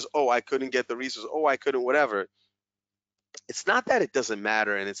 whatever it is, oh, I couldn't get the resources, oh, I couldn't, whatever. It's not that it doesn't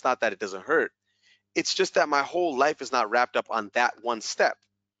matter and it's not that it doesn't hurt. It's just that my whole life is not wrapped up on that one step.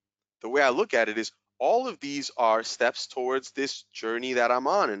 The way I look at it is all of these are steps towards this journey that I'm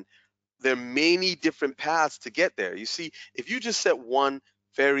on. And there are many different paths to get there. You see, if you just set one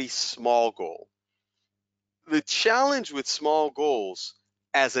very small goal, the challenge with small goals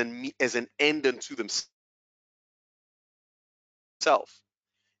as an end unto themselves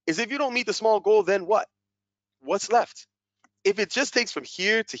is if you don't meet the small goal, then what? What's left? If it just takes from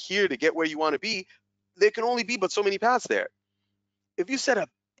here to here to get where you want to be, there can only be but so many paths there. If you set a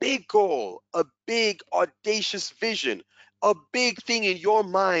big goal, a big audacious vision, a big thing in your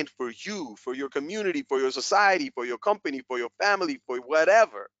mind for you, for your community, for your society, for your company, for your family, for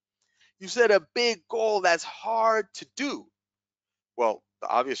whatever, you set a big goal that's hard to do. Well, the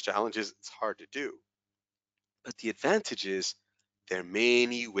obvious challenge is it's hard to do. But the advantage is there are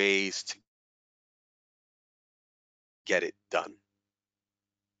many ways to get it done,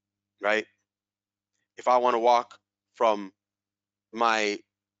 right? If I want to walk from my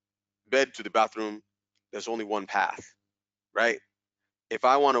bed to the bathroom, there's only one path, right? If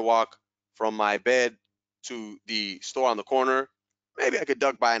I want to walk from my bed to the store on the corner, maybe I could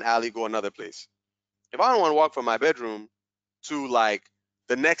duck by an alley, go another place. If I don't want to walk from my bedroom to like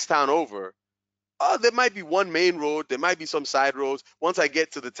the next town over, oh, there might be one main road, there might be some side roads. Once I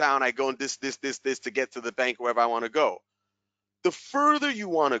get to the town, I go in this to get to the bank wherever I want to go. The further you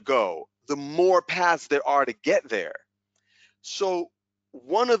want to go, the more paths there are to get there. So,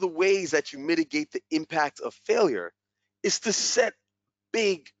 one of the ways that you mitigate the impact of failure is to set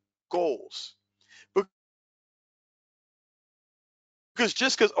big goals. Because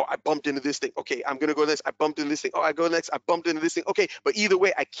just because, oh, I bumped into this thing, okay, I'm gonna go next. I bumped into this thing, oh, I go next. I bumped into this thing, okay. But either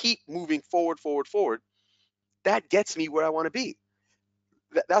way, I keep moving forward, forward, forward. That gets me where I want to be.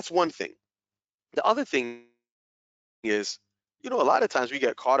 That's one thing. The other thing is, a lot of times we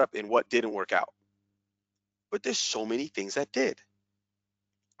get caught up in what didn't work out, but there's so many things that did.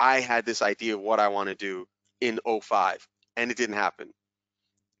 I had this idea of what I want to do in '05, and it didn't happen.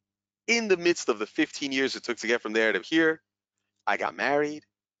 In the midst of the 15 years it took to get from there to here, I got married.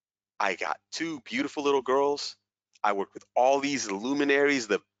 I got two beautiful little girls. I worked with all these luminaries,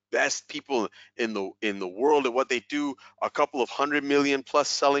 the best people in the world at what they do. A couple of 100 million plus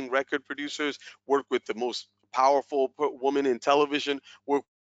selling record producers. Work with the most powerful woman in television. Work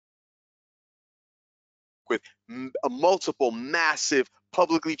with multiple massive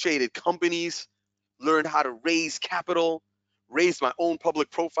publicly traded companies. Learned how to raise capital. Raised my own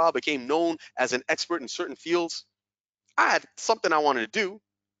public profile. Became known as an expert in certain fields. I had something I wanted to do.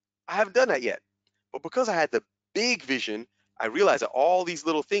 I haven't done that yet. But because I had the big vision, I realized that all these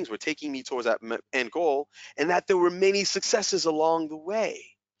little things were taking me towards that end goal and that there were many successes along the way.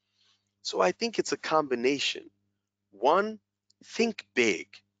 So I think it's a combination. One, think big.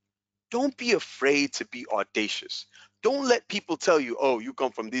 Don't be afraid to be audacious. Don't let people tell you, oh, you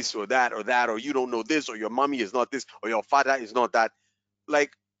come from this or that, or you don't know this, or your mommy is not this, or your father is not that.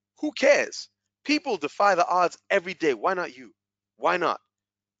 Like, who cares? People defy the odds every day. Why not you? Why not?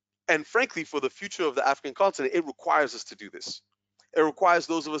 And frankly, for the future of the African continent, it requires us to do this. It requires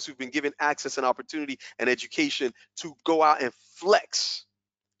those of us who've been given access and opportunity and education to go out and flex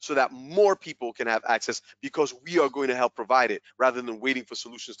so that more people can have access because we are going to help provide it rather than waiting for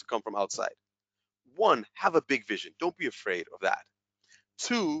solutions to come from outside. One, have a big vision. Don't be afraid of that.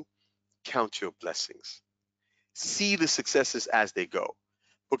 Two, count your blessings. See the successes as they go.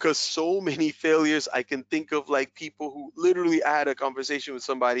 Because so many failures I can think of, like people who literally, I had a conversation with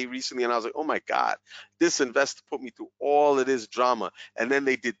somebody recently and I was like, oh my God, this investor put me through all of this drama. And then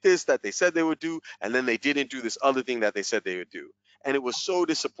they did this that they said they would do. And then they didn't do this other thing that they said they would do. And it was so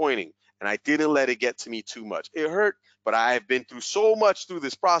disappointing. And I didn't let it get to me too much. It hurt, but I have been through so much through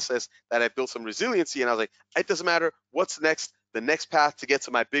this process that I built some resiliency. And I was like, it doesn't matter what's next, the next path to get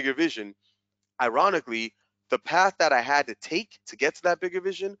to my bigger vision. Ironically, the path that I had to take to get to that bigger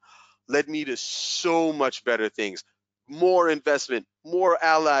vision led me to so much better things. More investment, more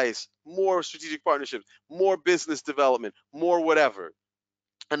allies, more strategic partnerships, more business development, more whatever.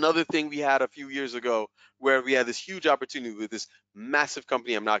 Another thing we had a few years ago where we had this huge opportunity with this massive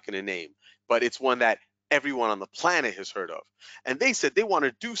company I'm not going to name, but it's one that everyone on the planet has heard of. And they said they want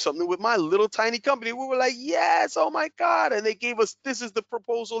to do something with my little tiny company. We were like, yes, oh my God. And they gave us, this is the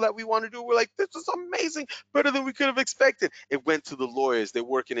proposal that we want to do. We're like, this is amazing, better than we could have expected. It went to the lawyers, they're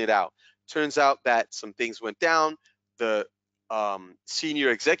working it out. Turns out that some things went down. The senior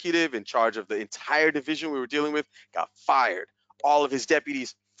executive in charge of the entire division we were dealing with got fired. All of his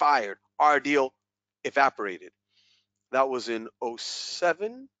deputies fired. Our deal evaporated. That was in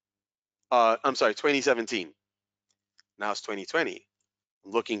 '07. I'm sorry, 2017. Now it's 2020.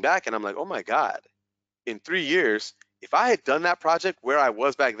 I'm looking back and I'm like, oh my God, in 3 years, if I had done that project where I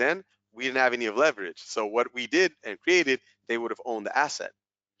was back then, we didn't have any of leverage. So what we did and created, they would have owned the asset.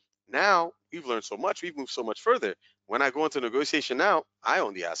 Now we've learned so much, we've moved so much further. When I go into negotiation now, I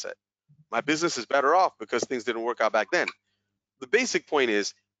own the asset. My business is better off because things didn't work out back then. The basic point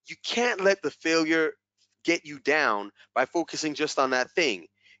is you can't let the failure get you down by focusing just on that thing.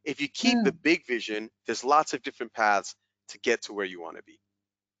 If you keep the big vision, there's lots of different paths to get to where you want to be.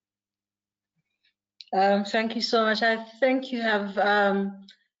 Thank you so much. I think you have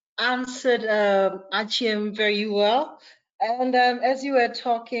answered Achim very well. And as you were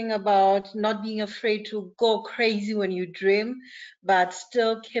talking about not being afraid to go crazy when you dream, but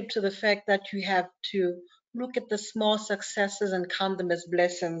still keep to the fact that you have to look at the small successes and count them as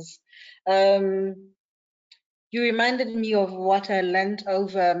blessings. You reminded me of what I learned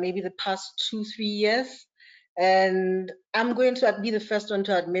over maybe the past 2-3 years. And I'm going to be the first one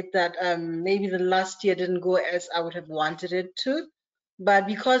to admit that maybe the last year didn't go as I would have wanted it to. But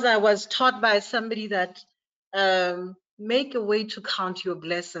because I was taught by somebody that make a way to count your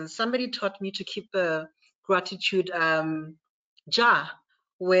blessings, somebody taught me to keep a gratitude jar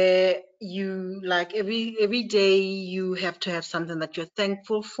where you like every day you have to have something that you're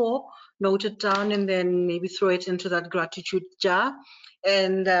thankful for, note it down, and then maybe throw it into that gratitude jar.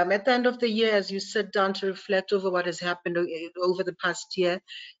 And at the end of the year, as you sit down to reflect over what has happened over the past year,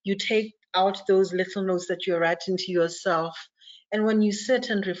 you take out those little notes that you're writing to yourself. And when you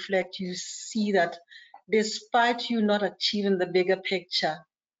sit and reflect, you see that despite you not achieving the bigger picture,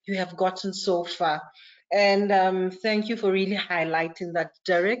 you have gotten so far. And thank you for really highlighting that,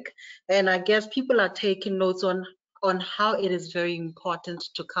 Derrick. And I guess people are taking notes on how it is very important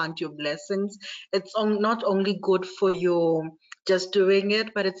to count your blessings. It's not only good for your just doing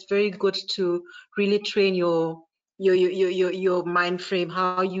it, but it's very good to really train your mind frame,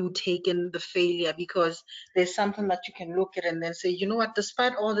 how you take in the failure, because there's something that you can look at and then say, you know what,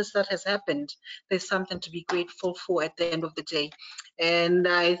 despite all this that has happened, there's something to be grateful for at the end of the day. And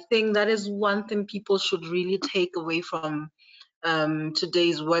I think that is one thing people should really take away from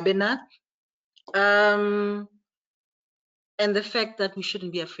today's webinar. And the fact that we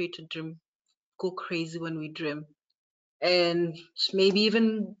shouldn't be afraid to dream, go crazy when we dream, and maybe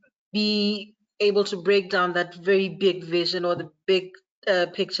even be able to break down that very big vision or the big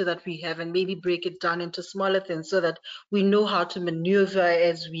picture that we have, and maybe break it down into smaller things so that we know how to maneuver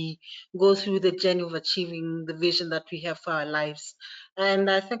as we go through the journey of achieving the vision that we have for our lives.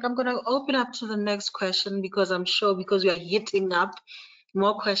 And I think I'm going to open up to the next question, because I'm sure, because we are hitting up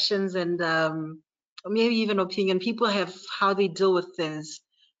more questions and maybe even opinion, people have how they deal with things.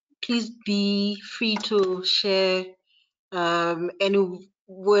 Please be free to share any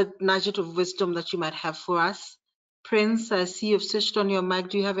word nugget of wisdom that you might have for us. Prince, I see you've switched on your mic.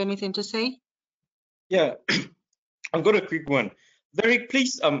 Do you have anything to say? Yeah, I've got a quick one. Derrick,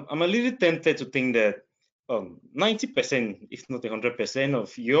 please, I'm a little tempted to think that 90%, if not 100%,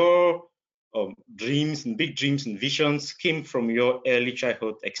 of your dreams and big dreams and visions came from your early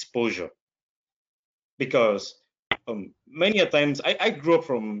childhood exposure. Because many a times I grew up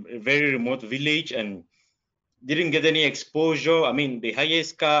from a very remote village and didn't get any exposure. I mean, the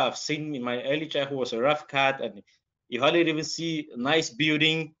highest car I've seen in my early childhood was a rough cat, and you hardly even see a nice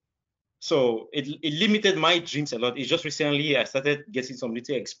building. So it limited my dreams a lot. It's just recently I started getting some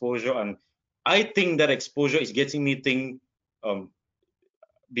little exposure, and I think that exposure is getting me think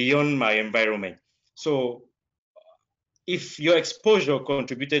beyond my environment. So if your exposure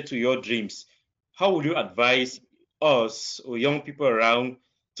contributed to your dreams, how would you advise us or young people around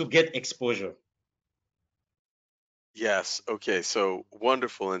to get exposure? Yes. Okay. So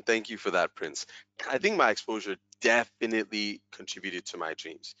wonderful. And thank you for that, Prince. I think my exposure definitely contributed to my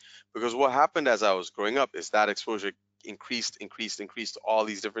dreams, because what happened as I was growing up is that exposure increased to all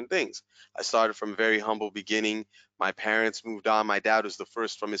these different things. I started from a very humble beginning. My parents moved on. My dad was the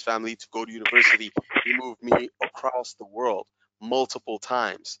first from his family to go to university. He moved me across the world multiple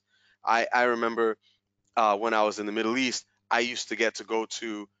times. I remember when I was in the Middle East, I used to get to go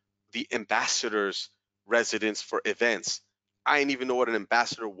to the ambassador's residence for events. I didn't even know what an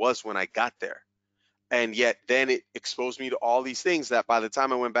ambassador was when I got there. And yet, then it exposed me to all these things that by the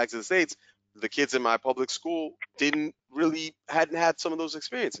time I went back to the States, the kids in my public school hadn't had some of those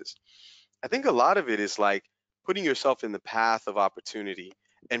experiences. I think a lot of it is like putting yourself in the path of opportunity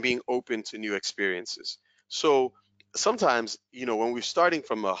and being open to new experiences. So sometimes, when we're starting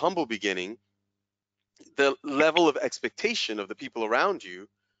from a humble beginning, the level of expectation of the people around you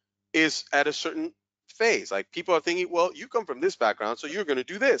is at a certain phase. Like people are thinking, well, you come from this background, so you're going to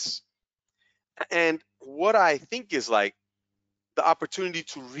do this. And what I think is like the opportunity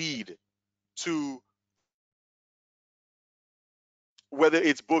to read, to whether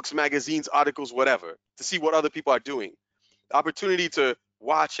it's books, magazines, articles, whatever, to see what other people are doing, the opportunity to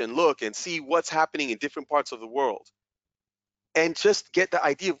watch and look and see what's happening in different parts of the world, and just get the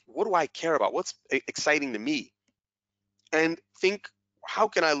idea of what do I care about? What's exciting to me? And think, how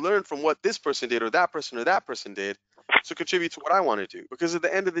can I learn from what this person did or that person did to contribute to what I want to do? Because at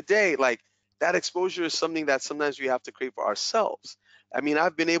the end of the day, like that exposure is something that sometimes we have to create for ourselves. I mean,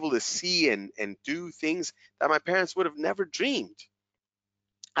 I've been able to see and do things that my parents would have never dreamed.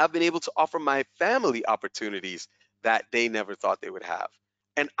 I've been able to offer my family opportunities that they never thought they would have.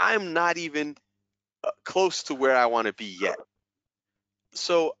 And I'm not even close to where I want to be yet.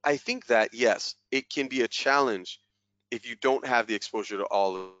 So I think that, yes, it can be a challenge if you don't have the exposure to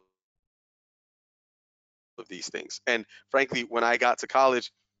all of these things. And frankly, when I got to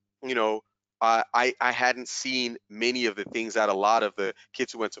college, you know, I hadn't seen many of the things that a lot of the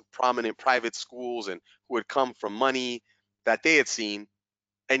kids who went to prominent private schools and who had come from money that they had seen.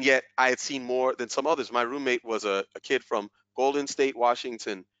 And yet I had seen more than some others. My roommate was a kid from Golden State,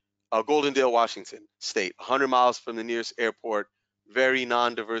 Washington, Goldendale, Washington State, 100 miles from the nearest airport, very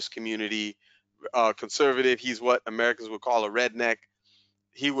non-diverse community, conservative. He's what Americans would call a redneck.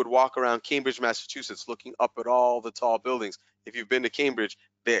 He would walk around Cambridge, Massachusetts, looking up at all the tall buildings. If you've been to Cambridge,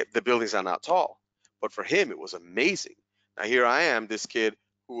 the buildings are not tall, but for him, it was amazing. Now, here I am, this kid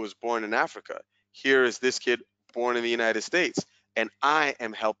who was born in Africa. Here is this kid born in the United States, and I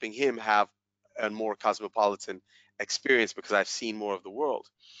am helping him have a more cosmopolitan experience because I've seen more of the world.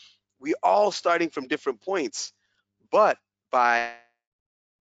 We all starting from different points, but by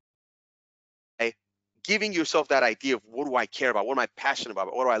giving yourself that idea of what do I care about, what am I passionate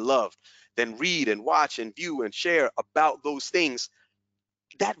about, what do I love, then read and watch and view and share about those things.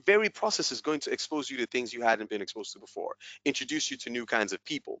 That very process is going to expose you to things you hadn't been exposed to before, introduce you to new kinds of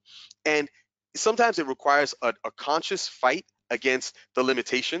people. And sometimes it requires a conscious fight against the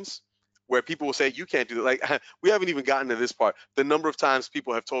limitations where people will say, you can't do that. Like, we haven't even gotten to this part. The number of times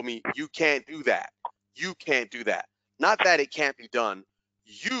people have told me, you can't do that. You can't do that. Not that it can't be done.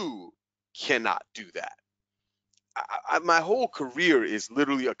 You cannot do that. My whole career is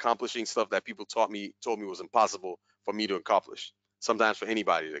literally accomplishing stuff that people told me was impossible for me to accomplish. Sometimes for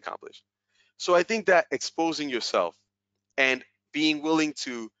anybody to accomplish. So I think that exposing yourself and being willing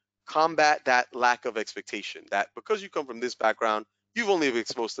to combat that lack of expectation, that because you come from this background, you've only been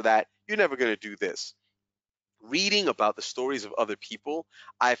exposed to that, you're never going to do this. Reading about the stories of other people,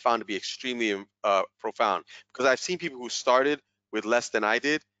 I found to be extremely profound because I've seen people who started with less than I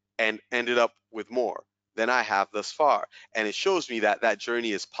did and ended up with more than I have thus far. And it shows me that that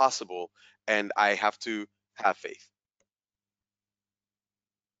journey is possible and I have to have faith.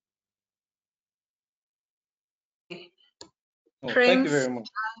 Oh, thank you Prince, very much.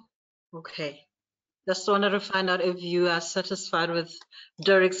 okay. Just wanted to find out if you are satisfied with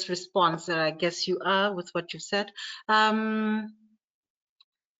Derrick's response, and I guess you are with what you said. Um,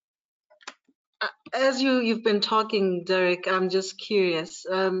 as you've been talking, Derrick, I'm just curious.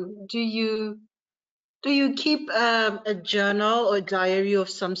 Do you keep a journal or diary of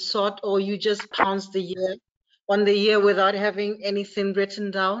some sort, or you just pounce on the year without having anything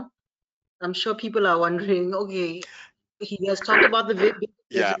written down? I'm sure people are wondering, okay, he has talked about the big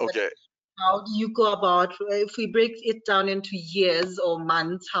Yeah, vision, but okay. how do you go about, if we break it down into years or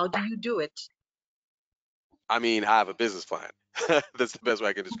months, how do you do it? I mean, I have a business plan. That's the best way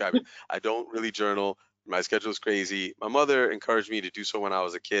I can describe it. I don't really journal. My schedule is crazy. My mother encouraged me to do so when I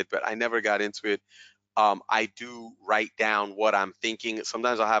was a kid, but I never got into it. I do write down what I'm thinking.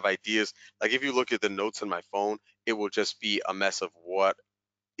 Sometimes I'll have ideas. Like if you look at the notes on my phone, it will just be a mess of what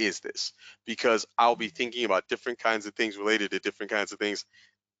is this? Because I'll be thinking about different kinds of things related to different kinds of things,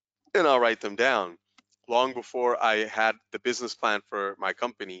 and I'll write them down. long before I had the business plan for my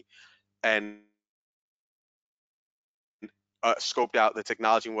company and scoped out the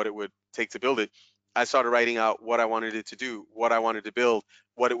technology and what it would take to build it, I started writing out what I wanted it to do, what I wanted to build,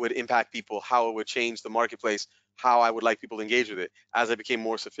 what it would impact people, how it would change the marketplace, how I would like people to engage with it. As I became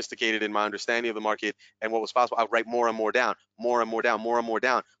more sophisticated in my understanding of the market and what was possible, I would write more and more down, more and more down, more and more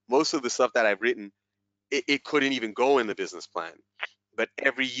down. Most of the stuff that I've written, it couldn't even go in the business plan. But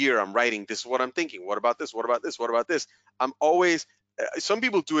every year I'm writing, this is what I'm thinking. What about this? What about this? What about this? I'm always, some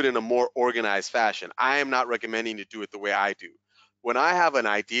people do it in a more organized fashion. I am not recommending to do it the way I do. When I have an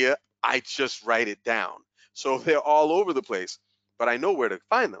idea, I just write it down. So they're all over the place, but I know where to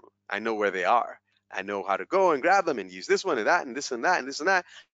find them. I know where they are. I know how to go and grab them and use this one and that and this and that and this and that.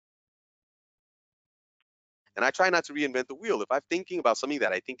 And I try not to reinvent the wheel. If I'm thinking about something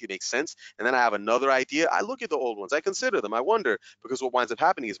that I think it makes sense, and then I have another idea, I look at the old ones. I consider them. I wonder, because what winds up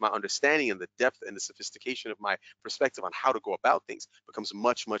happening is my understanding and the depth and the sophistication of my perspective on how to go about things becomes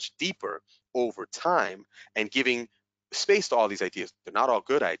much, much deeper over time and giving space to all these ideas. They're not all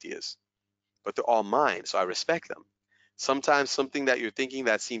good ideas, but they're all mine, so I respect them. Sometimes something that you're thinking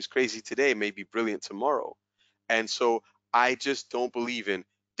that seems crazy today may be brilliant tomorrow. And so I just don't believe in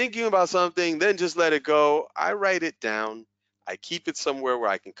thinking about something, then just let it go. I write it down. I keep it somewhere where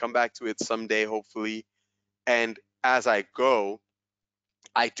I can come back to it someday, hopefully. And as I go,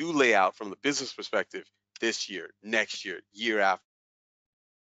 I do lay out from the business perspective this year, next year, year after,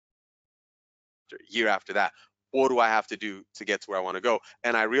 year after that. What do I have to do to get to where I want to go?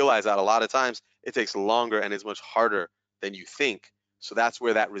 And I realize that a lot of times it takes longer and it's much harder than you think. So that's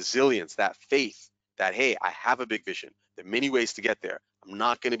where that resilience, that faith, that, hey, I have a big vision. There are many ways to get there. I'm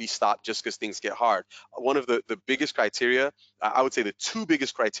not going to be stopped just because things get hard. One of the biggest criteria, I would say the two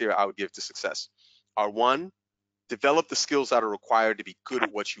biggest criteria I would give to success are: one, develop the skills that are required to be good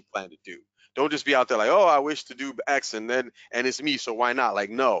at what you plan to do. Don't just be out there like, oh, I wish to do X and it's me, so why not? Like,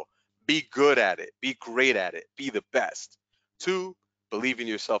 no, be good at it, be great at it, be the best. Two, believe in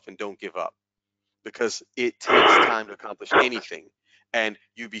yourself and don't give up, because it takes time to accomplish anything. And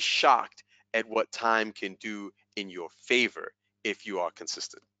you'd be shocked at what time can do in your favor if you are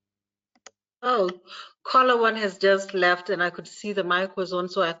consistent. Oh, caller one has just left, and I could see the mic was on,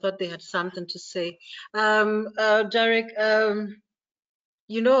 so I thought they had something to say. Derrick,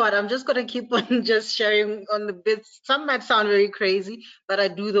 you know what? I'm just gonna keep on just sharing on the bits. Some might sound very crazy, but I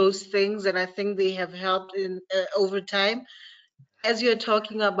do those things, and I think they have helped in over time. As you're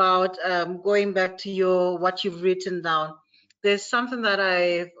talking about going back to your what you've written down, there's something that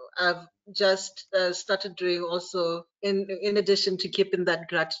I've just started doing also in addition to keeping that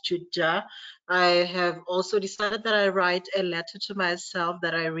gratitude jar. I have also decided that I write a letter to myself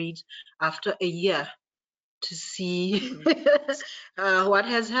that I read after a year to see what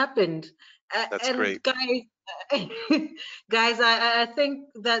has happened. That's And great. guys, I think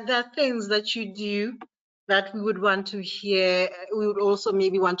that there are things that you do that we would want to hear. We would also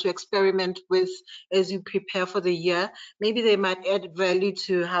maybe want to experiment with as you prepare for the year. Maybe they might add value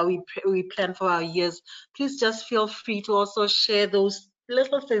to how we plan for our years. Please just feel free to also share those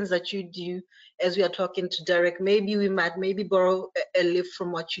little things that you do as we are talking to Derrick. Maybe we might maybe borrow a lift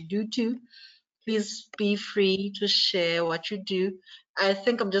from what you do too. Please be free to share what you do. I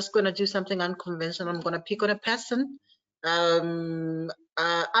think I'm just going to do something unconventional. I'm going to pick on a person.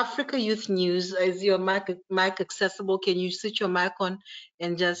 Africa Youth News, is your mic accessible? Can you switch your mic on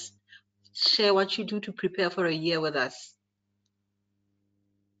and just share what you do to prepare for a year with us?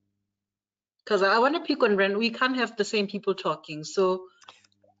 Because I want to pick on random. We can't have the same people talking. So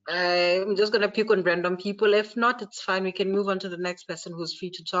I'm just going to pick on random people. If not, it's fine. We can move on to the next person who's free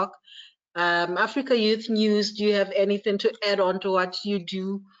to talk. Africa Youth News, do you have anything to add on to what you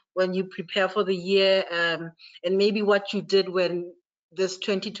do when you prepare for the year, and maybe what you did when this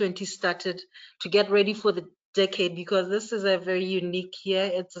 2020 started to get ready for the decade? Because this is a very unique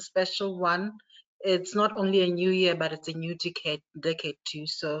year. It's a special one. It's not only a new year, but it's a new decade too.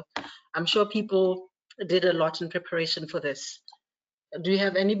 So I'm sure people did a lot in preparation for this. Do you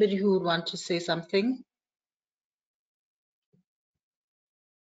have anybody who would want to say something?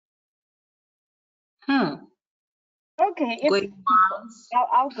 Okay, if Going once.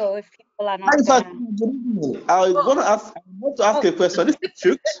 I'll go if people are Hi, not sir. gonna. Good evening. I want to ask. I want to ask a question. This is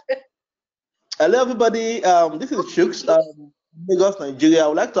Chooks. Hello, everybody. This is Chooks, Lagos, Nigeria. I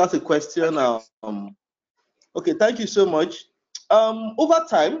would like to ask a question. Okay, thank you so much. Over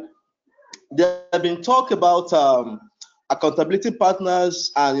time, there have been talk about accountability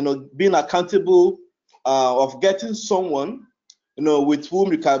partners and being accountable, of getting someone with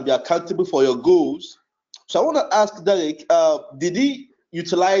whom you can be accountable for your goals. So I want to ask Derrick, did he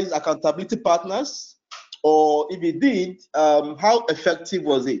utilize accountability partners Or if he did, how effective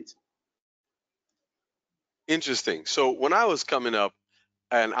was it? Interesting. So when I was coming up,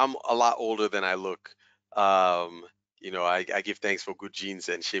 and I'm a lot older than I look, um, I give thanks for good genes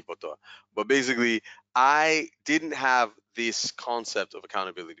and shape. But basically, I didn't have this concept of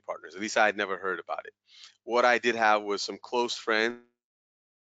accountability partners. At least I had never heard about it. What I did have was some close friends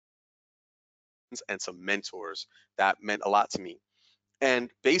and some mentors that meant a lot to me. And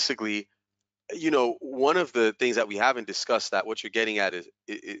basically, one of the things that we haven't discussed that what you're getting at is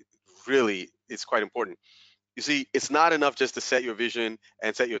really it's quite important. You see, it's not enough just to set your vision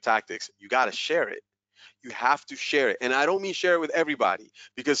and set your tactics. You got to share it. You have to share it. And I don't mean share it with everybody,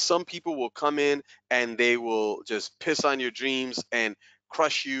 because some people will come in and they will just piss on your dreams and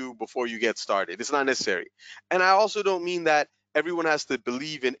crush you before you get started. It's not necessary. And I also don't mean that everyone has to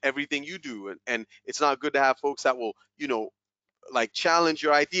believe in everything you do. And it's not good to have folks that will, like challenge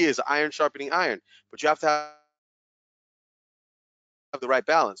your ideas, iron sharpening iron. But you have to have the right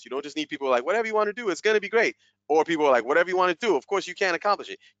balance. You don't just need people like, whatever you want to do, it's going to be great. Or people are like, whatever you want to do, of course you can't accomplish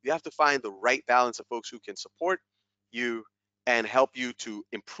it. You have to find the right balance of folks who can support you and help you to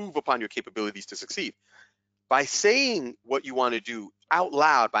improve upon your capabilities to succeed. By saying what you want to do out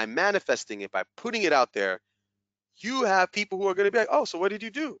loud, by manifesting it, by putting it out there, you have people who are going to be like, oh, so what did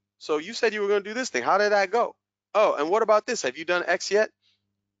you do? So you said you were going to do this thing. How did that go? Oh, and what about this? Have you done X yet?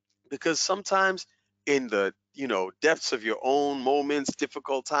 Because sometimes in the depths of your own moments,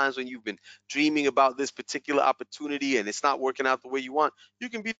 difficult times when you've been dreaming about this particular opportunity and it's not working out the way you want, you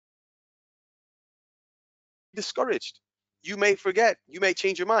can be discouraged. You may forget, you may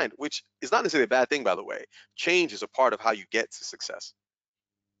change your mind, which is not necessarily a bad thing, by the way. Change is a part of how you get to success.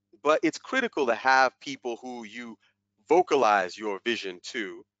 But it's critical to have people who you vocalize your vision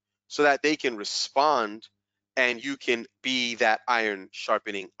to, so that they can respond and you can be that iron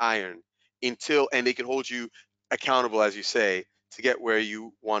sharpening iron and they can hold you accountable, as you say, to get where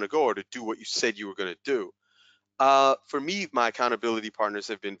you want to go or to do what you said you were going to do. For me, my accountability partners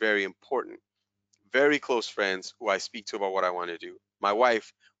have been very important. Very close friends who I speak to about what I want to do. My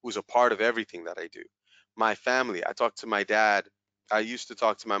wife, who's a part of everything that I do. My family, I talk to my dad. I used to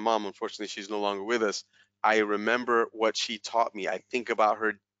talk to my mom. Unfortunately, she's no longer with us. I remember what she taught me. I think about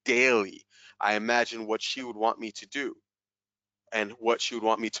her daily. I imagine what she would want me to do and what she would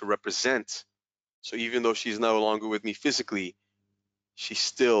want me to represent. So even though she's no longer with me physically, she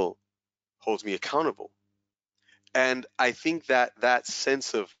still holds me accountable. And I think that that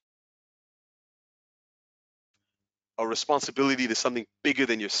sense of a responsibility to something bigger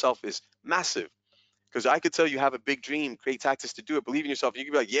than yourself is massive. Because I could tell you have a big dream, create tactics to do it, believe in yourself. You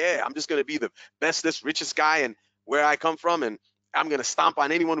could be like, yeah, I'm just going to be the bestest, richest guy and where I come from, and I'm going to stomp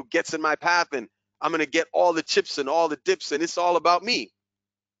on anyone who gets in my path, and I'm going to get all the chips and all the dips, and it's all about me.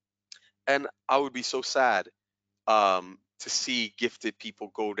 And I would be so sad to see gifted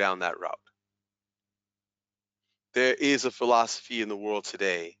people go down that route. There is a philosophy in the world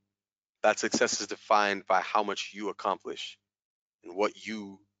today that success is defined by how much you accomplish and what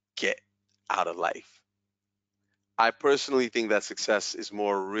you get out of life. I personally think that success is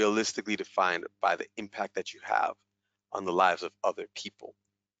more realistically defined by the impact that you have on the lives of other people.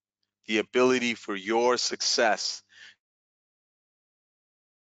 The ability for your success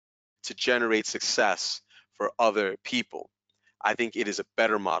to generate success for other people. I think it is a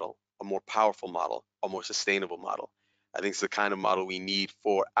better model, a more powerful model, a more sustainable model. I think it's the kind of model we need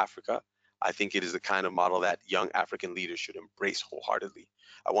for Africa. I think it is the kind of model that young African leaders should embrace wholeheartedly.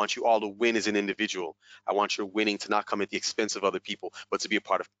 I want you all to win as an individual. I want your winning to not come at the expense of other people, but to be a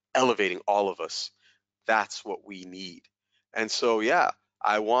part of elevating all of us. That's what we need. And so, yeah,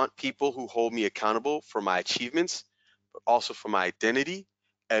 I want people who hold me accountable for my achievements, but also for my identity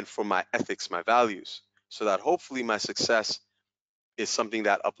and for my ethics, my values, so that hopefully my success is something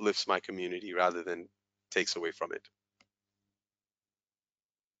that uplifts my community rather than takes away from it.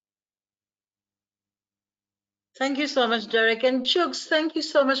 Thank you so much, Derrick. And Chooks, thank you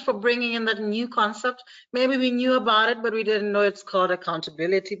so much for bringing in that new concept. Maybe we knew about it, but we didn't know it's called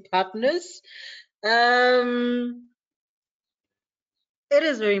accountability partners. It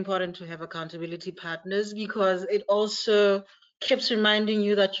is very important to have accountability partners because it also keeps reminding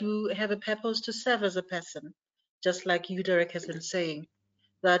you that you have a purpose to serve as a person, just like you, Derrick, has been saying.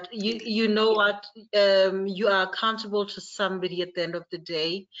 That you know what, you are accountable to somebody at the end of the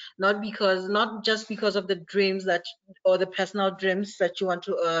day, not just because of the dreams or the personal dreams that you want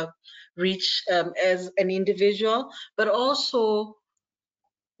to reach as an individual, but also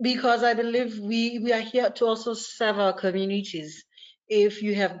because I believe we are here to also serve our communities. If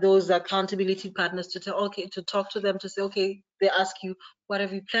you have those accountability partners to talk to them, to say, okay, they ask you, what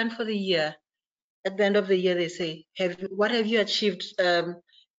have you planned for the year? at the end of the year, they say, what have you achieved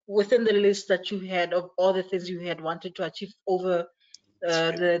within the list that you had of all the things you had wanted to achieve over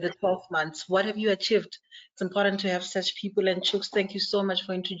the 12 months? What have you achieved? It's important to have such people. And Chooks, thank you so much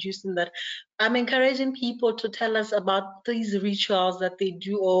for introducing that. I'm encouraging people to tell us about these rituals that they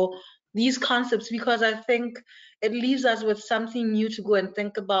do or these concepts, because I think it leaves us with something new to go and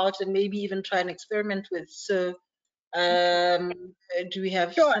think about and maybe even try and experiment with. So do we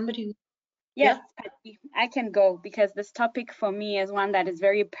have somebody? Yes, Patty, I can go because this topic for me is one that is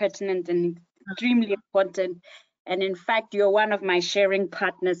very pertinent and extremely important. And in fact, you're one of my sharing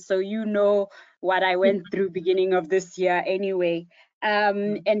partners, so you know what I went through beginning of this year anyway.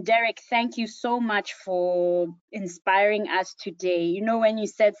 And Derrick, thank you so much for inspiring us today. You know, when you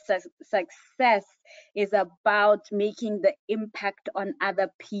said success is about making the impact on other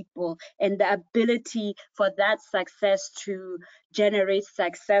people and the ability for that success to generate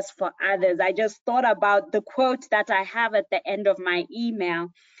success for others, I just thought about the quote that I have at the end of my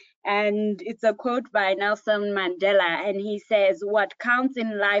email. And it's a quote by Nelson Mandela, and he says, "What counts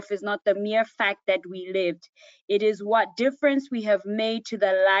in life is not the mere fact that we lived. It is what difference we have made to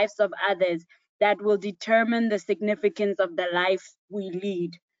the lives of others that will determine the significance of the life we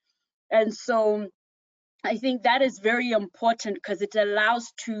lead." And so I think that is very important because it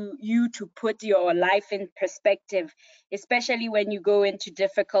allows you to put your life in perspective, especially when you go into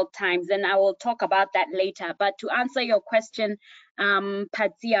difficult times. And I will talk about that later. But to answer your question,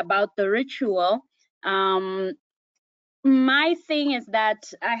 Patsy, about the ritual, my thing is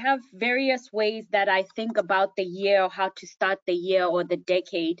that I have various ways that I think about the year, or how to start the year or the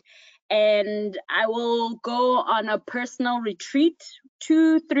decade. And I will go on a personal retreat,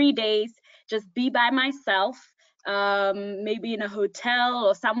 2-3 days, just be by myself, maybe in a hotel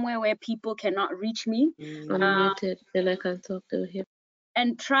or somewhere where people cannot reach me. I'm muted, then I can talk to him.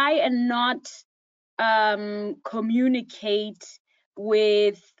 And try and not communicate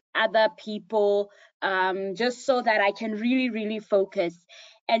with other people, just so that I can really focus.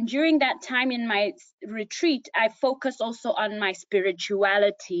 And during that time in my retreat, I focus also on my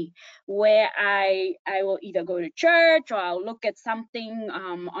spirituality, where I will either go to church or I'll look at something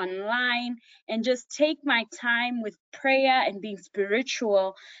online and just take my time with prayer and being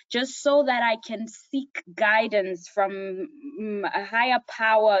spiritual, just so that I can seek guidance from a higher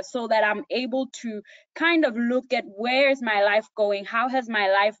power, so that I'm able to kind of look at where is my life going, how has my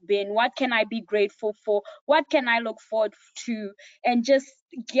life been, what can I be grateful for, what can I look forward to, and just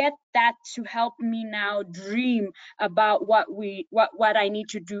get that to help me now dream about what I need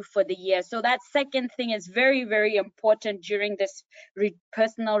to do for the year. So that second thing is very important during this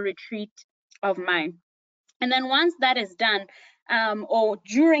personal retreat of mine. And then once that is done, or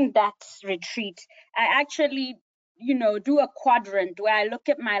during that retreat, I actually do a quadrant where I look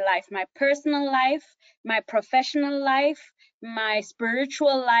at my life, my personal life, my professional life, my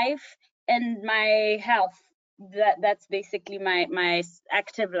spiritual life, and my health. That's basically my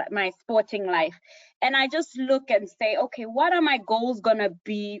active, my sporting life. And I just look and say, okay, what are my goals gonna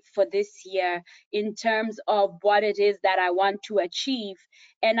be for this year in terms of what it is that I want to achieve?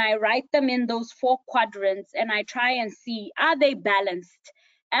 And I write them in those 4 quadrants, and I try and see, are they balanced?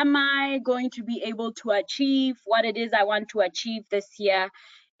 Am I going to be able to achieve what it is I want to achieve this year?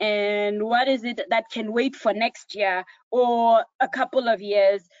 And what is it that can wait for next year or a couple of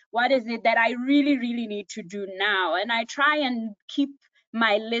years? What is it that I really need to do now? And I try and keep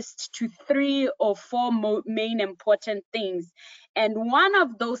my list to 3 or 4 main important things. And one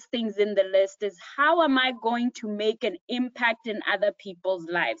of those things in the list is, how am I going to make an impact in other people's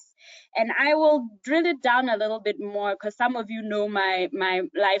lives? And I will drill it down a little bit more, because some of you know my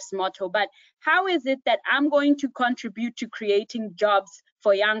life's motto, but how is it that I'm going to contribute to creating jobs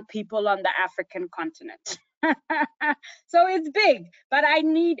for young people on the African continent? So it's big, but I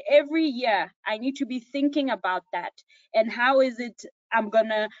need every year, I need to be thinking about that. And how is it I'm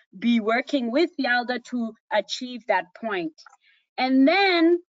gonna be working with Yalda to achieve that point? And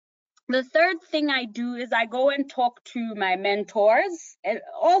then the third thing I do is I go and talk to my mentors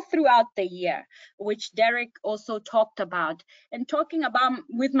all throughout the year, which Derrick also talked about. And talking about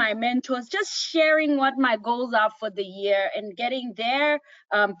with my mentors, just sharing what my goals are for the year and getting their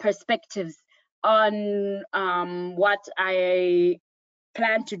perspectives on what I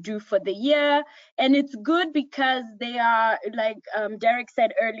plan to do for the year. And it's good because they are, like Derrick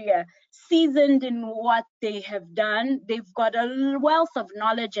said earlier, seasoned in what they have done. They've got a wealth of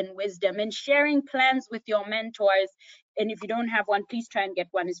knowledge and wisdom, and sharing plans with your mentors, and if you don't have one, please try and get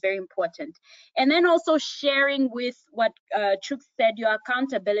one, is very important. And then also sharing with what Chuk said, your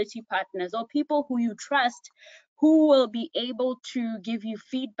accountability partners or people who you trust, who will be able to give you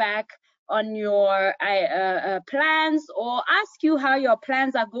feedback on your plans, or ask you how your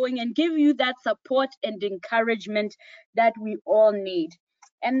plans are going and give you that support and encouragement that we all need.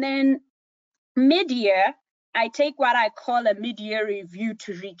 And then mid-year, I take what I call a mid-year review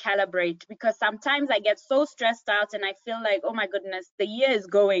to recalibrate, because sometimes I get so stressed out and I feel like, oh my goodness, the year is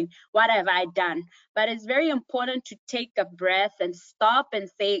going, what have I done? But it's very important to take a breath and stop and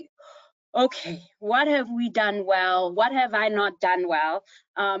say, okay, what have we done well? What have I not done well?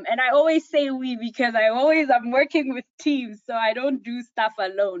 And I always say we, because I'm working with teams, so I don't do stuff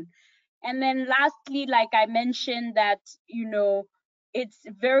alone. And then lastly, like I mentioned, that, it's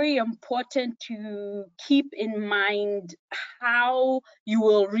very important to keep in mind how you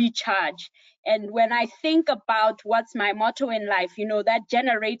will recharge. And when I think about what's my motto in life, that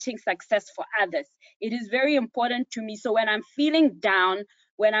generating success for others, it is very important to me. So when I'm feeling down,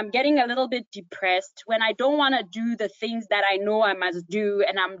 when I'm getting a little bit depressed, when I don't want to do the things that I know I must do,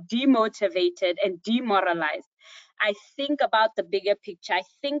 and I'm demotivated and demoralized, I think about the bigger picture. I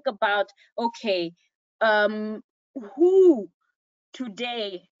think about, okay, who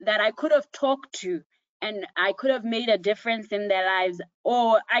today that I could have talked to and I could have made a difference in their lives,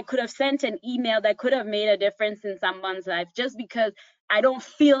 or I could have sent an email that could have made a difference in someone's life, just because I don't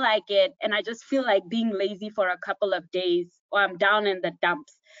feel like it and I just feel like being lazy for a couple of days, or I'm down in the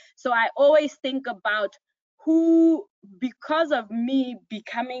dumps. So I always think about who, because of me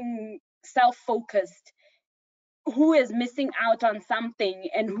becoming self-focused, who is missing out on something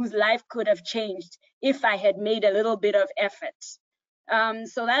and whose life could have changed if I had made a little bit of effort.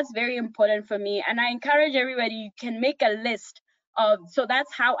 So that's very important for me. And I encourage everybody, you can make a list of, so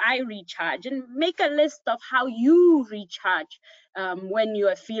that's how I recharge, and make a list of how you recharge when you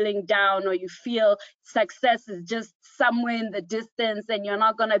are feeling down, or you feel success is just somewhere in the distance and you're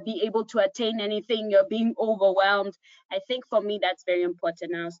not going to be able to attain anything, you're being overwhelmed. I think for me, that's very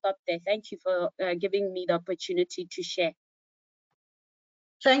important. I'll stop there. Thank you for giving me the opportunity to share.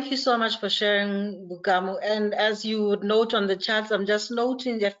 Thank you so much for sharing, Bukamu. And as you would note on the chats, I'm just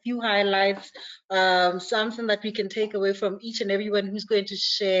noting a few highlights, something that we can take away from each and everyone who's going to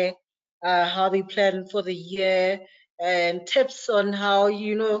share how they plan for the year, and tips on how,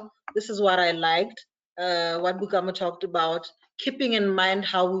 this is what I liked, what Bukamu talked about, keeping in mind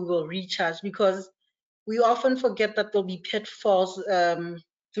how we will recharge, because we often forget that there'll be pitfalls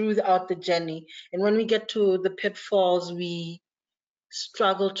throughout the journey. And when we get to the pitfalls, we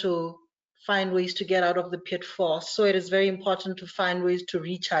struggle to find ways to get out of the pitfall. So it is very important to find ways to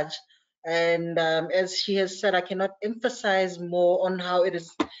recharge. And as she has said, I cannot emphasize more on how it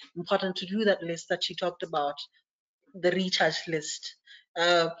is important to do that list that she talked about, the recharge list.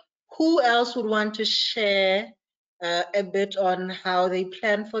 Who else would want to share a bit on how they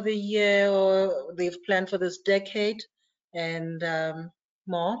plan for the year, or they've planned for this decade, and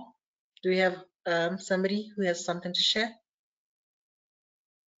more? Do we have somebody who has something to share?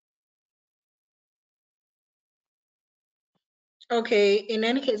 Okay, in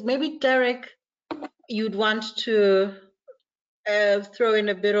any case, maybe Derrick, you'd want to throw in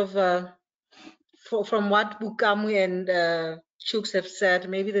a bit of from what Bukamu and Chooks have said.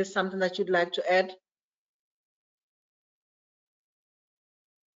 Maybe there's something that you'd like to add.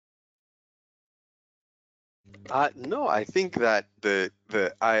 No, I think that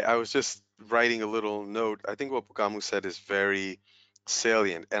I was just writing a little note. I think what Pukamu said is very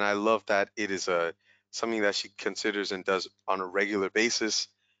salient, and I love that it is something that she considers and does on a regular basis.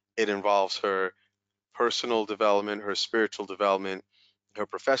 It involves her personal development, her spiritual development, her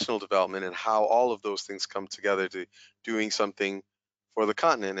professional development, and how all of those things come together to doing something for the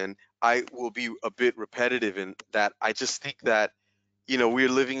continent. And I will be a bit repetitive in that. I just think that we're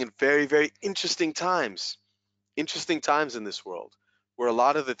living in very, very interesting times in this world, where a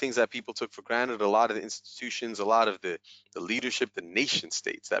lot of the things that people took for granted, a lot of the institutions, a lot of the leadership, the nation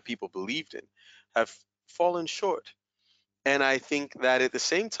states that people believed in have fallen short. And I think that at the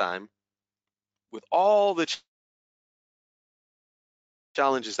same time, with all the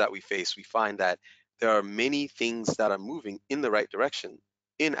challenges that we face, we find that there are many things that are moving in the right direction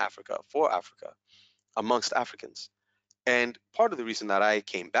in Africa, for Africa, amongst Africans. And part of the reason that I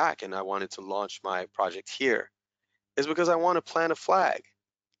came back and I wanted to launch my project here is because I want to plant a flag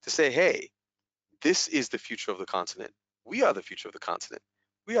to say, hey, this is the future of the continent. We are the future of the continent.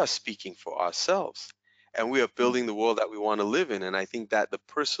 We are speaking for ourselves, and we are building the world that we want to live in. And I think that the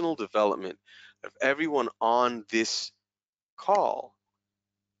personal development of everyone on this call,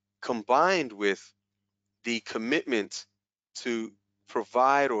 combined with the commitment to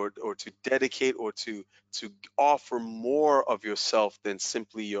provide, or to dedicate, or to offer more of yourself than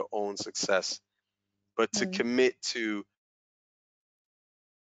simply your own success, but to commit to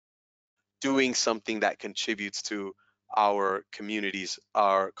doing something that contributes to our communities,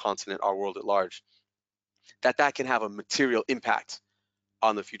 our continent, our world at large, that can have a material impact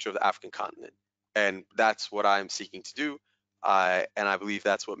on the future of the African continent. And that's what I'm seeking to do. And I believe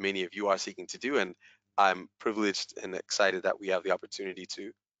that's what many of you are seeking to do. And I'm privileged and excited that we have the opportunity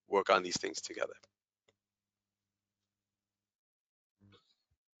to work on these things together.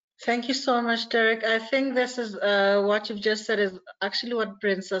 Thank you so much, Derrick. I think this is what you've just said is actually what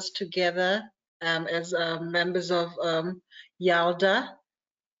brings us together as members of YALDA,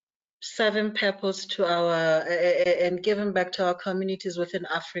 serving purpose to our and giving back to our communities within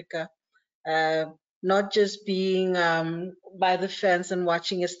Africa. Not just being by the fence and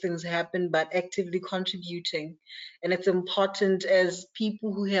watching as things happen, but actively contributing. And it's important as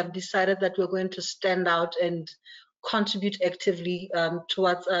people who have decided that we're going to stand out and contribute actively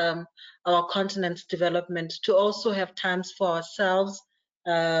towards our continent's development, to also have times for ourselves,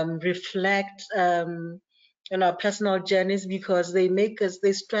 reflect on our personal journeys, because they make us,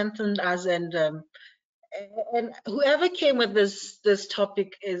 they strengthen us, and whoever came with this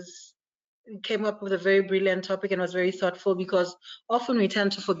topic came up with a very brilliant topic and was very thoughtful, because often we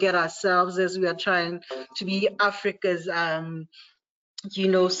tend to forget ourselves as we are trying to be Africa's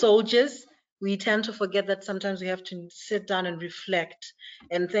soldiers. We tend to forget that sometimes we have to sit down and reflect.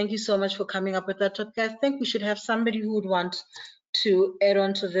 And thank you so much for coming up with that topic. I think we should have somebody who would want to add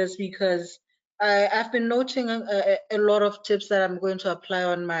on to this, because I've been noting a lot of tips that I'm going to apply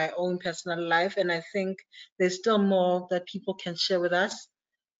on my own personal life, and I think there's still more that people can share with us.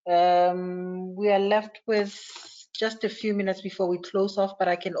 We are left with just a few minutes before we close off, but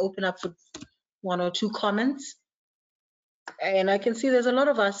I can open up for 1 or 2 comments. And I can see there's a lot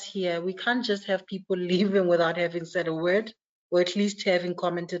of us here. We can't just have people leaving without having said a word, or at least having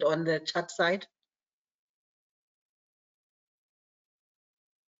commented on the chat side.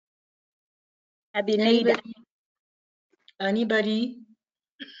 Abinada. Anybody?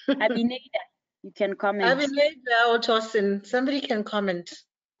 Abinada, you can comment. Abinada or Tosin, somebody can comment.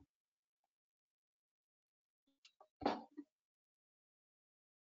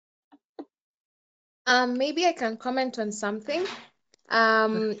 Maybe I can comment on something.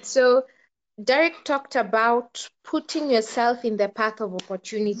 So Derrick talked about putting yourself in the path of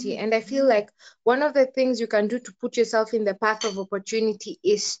opportunity. And I feel like one of the things you can do to put yourself in the path of opportunity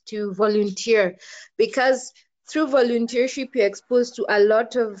is to volunteer, because through volunteership, you're exposed to a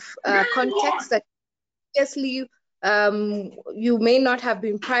lot of contexts that obviously you may not have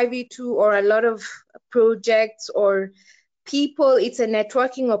been privy to, or a lot of projects or people. It's a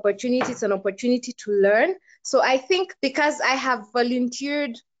networking opportunity. It's an opportunity to learn. So I think because I have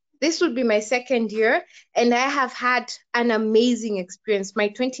volunteered, this would be my 2nd year, and I have had an amazing experience. My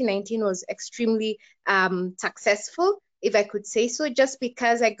 2019 was extremely successful, if I could say so, just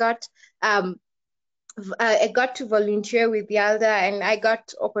because I got to volunteer with YALDA, and I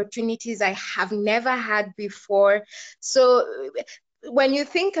got opportunities I have never had before. So when you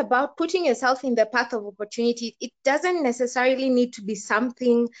think about putting yourself in the path of opportunity, it doesn't necessarily need to be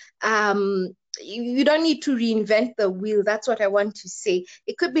something, you don't need to reinvent the wheel. That's what I want to say.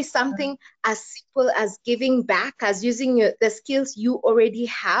 It could be something as simple as giving back, as using the skills you already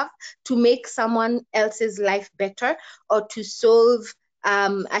have to make someone else's life better, or to solve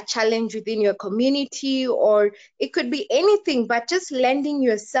a challenge within your community, or it could be anything, but just lending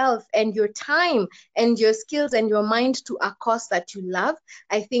yourself and your time and your skills and your mind to a cause that you love,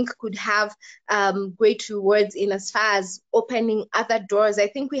 I think could have great rewards in as far as opening other doors. I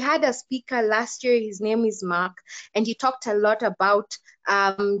think we had a speaker last year, his name is Mark, and he talked a lot about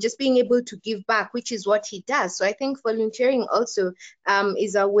just being able to give back, which is what he does. So I think volunteering also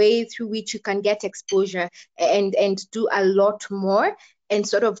is a way through which you can get exposure and do a lot more, and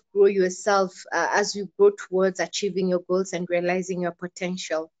sort of grow yourself as you grow towards achieving your goals and realizing your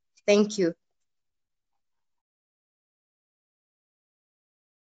potential. Thank you.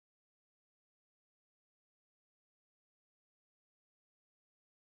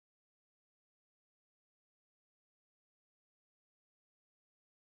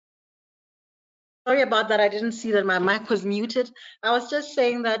 Sorry about that. I didn't see that my mic was muted. I was just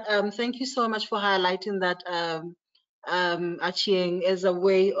saying that thank you so much for highlighting that Achieng as a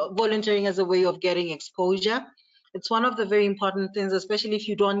way, volunteering as a way of getting exposure. It's one of the very important things, especially if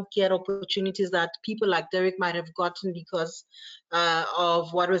you don't get opportunities that people like Derrick might have gotten because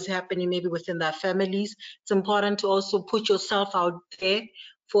of what was happening maybe within their families. It's important to also put yourself out there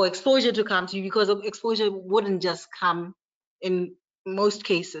for exposure to come to you, because exposure wouldn't just come in most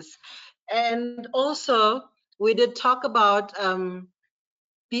cases. And also, we did talk about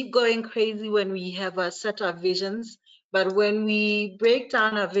be going crazy when we have a set of visions. But when we break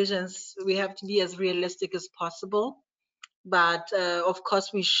down our visions, we have to be as realistic as possible. But of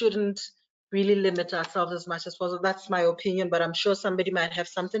course, we shouldn't really limit ourselves as much as possible. That's my opinion, but I'm sure somebody might have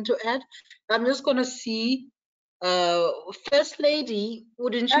something to add. I'm just going to see, First Lady,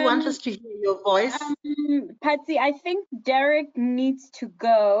 wouldn't you want us to hear your voice? Patsy, I think Derrick needs to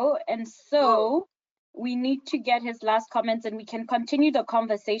go, and so we need to get his last comments, and we can continue the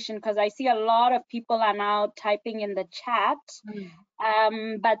conversation because I see a lot of people are now typing in the chat.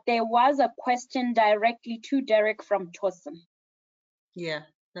 But there was a question directly to Derrick from Tosin. Yeah,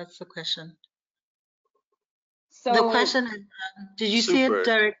 that's the question. So the question is, did you see Super. it,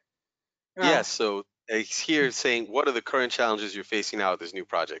 Derrick? Yes, so he's here saying, what are the current challenges you're facing now with this new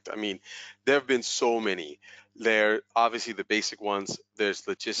project? I mean, there have been so many. There obviously the basic ones. There's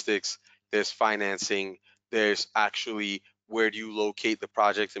logistics, there's financing, there's actually where do you locate the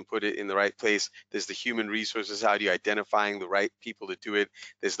project and put it in the right place? There's the human resources, how do you identifying the right people to do it?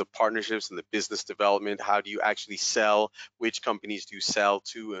 There's the partnerships and the business development, how do you actually sell? Which companies do you sell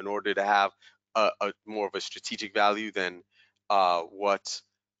to in order to have a more of a strategic value than what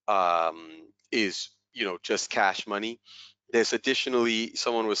is just cash money. There's additionally,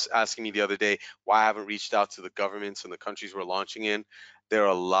 someone was asking me the other day why I haven't reached out to the governments and the countries we're launching in. There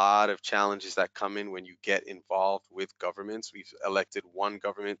are a lot of challenges that come in when you get involved with governments. We've elected one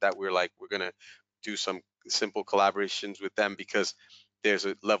government that we're going to do some simple collaborations with them because there's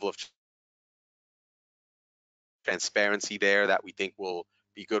a level of transparency there that we think will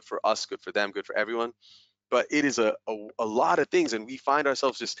be good for us, good for them, good for everyone. But it is a lot of things, and we find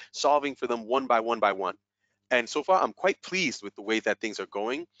ourselves just solving for them one by one by one. And so far, I'm quite pleased with the way that things are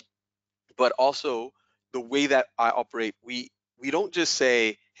going, but also the way that I operate. We don't just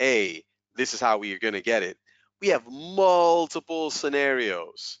say, "Hey, this is how we are going to get it." We have multiple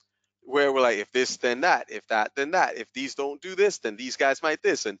scenarios where we're like, "If this, then that. If that, then that. If these don't do this, then these guys might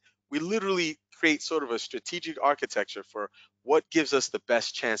this." And we literally create sort of a strategic architecture for what gives us the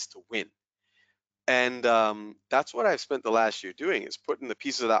best chance to win. And that's what I've spent the last year doing is putting the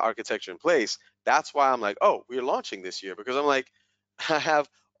pieces of that architecture in place. That's why I'm like, oh, we're launching this year because I'm like, I have,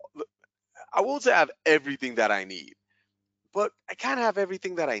 I won't say I have everything that I need, but I kind of have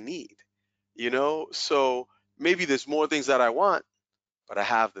everything that I need. So maybe there's more things that I want, but I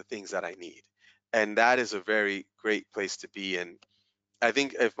have the things that I need. And that is a very great place to be. And I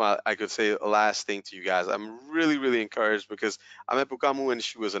think if I could say a last thing to you guys, I'm really, really encouraged because I met Bukamu when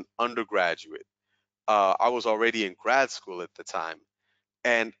she was an undergraduate. I was already in grad school at the time,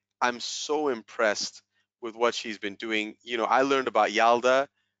 and I'm so impressed with what she's been doing. I learned about Yalda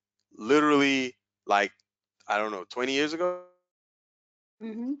literally like I don't know 20 years ago.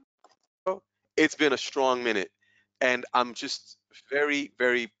 It's been a strong minute, and I'm just very,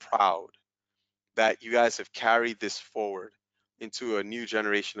 very proud that you guys have carried this forward into a new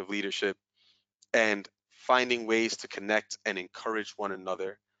generation of leadership and finding ways to connect and encourage one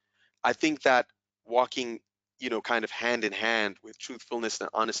another. I think that walking, kind of hand in hand with truthfulness and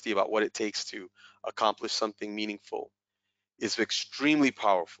honesty about what it takes to accomplish something meaningful is extremely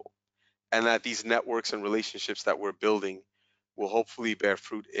powerful. And that these networks and relationships that we're building will hopefully bear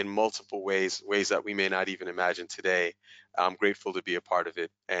fruit in multiple ways, ways that we may not even imagine today. I'm grateful to be a part of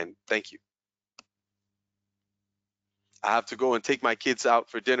it. And thank you. I have to go and take my kids out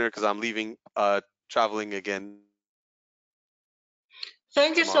for dinner because I'm leaving, traveling again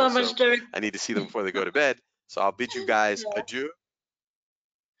Thank you tomorrow. so much, So Derrick. I need to see them before they go to bed. So I'll bid you guys Yeah. adieu.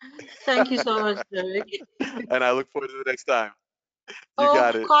 Thank you so much, Derrick. And I look forward to the next time. You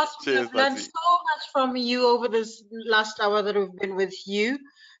got Of it. course, we Cheers, have learned Patsy. so much from you over this last hour that we've been with you.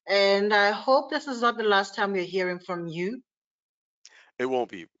 And I hope this is not the last time we're hearing from you. It won't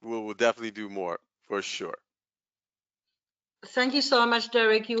be. We'll definitely do more for sure. Thank you so much,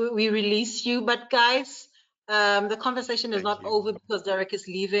 Derrick. We release you. But guys, the conversation is Thank not you. over because Derrick is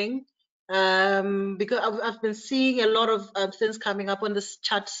leaving. Because I've been seeing a lot of things coming up on this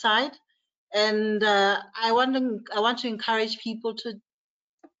chat side. And I want to encourage people to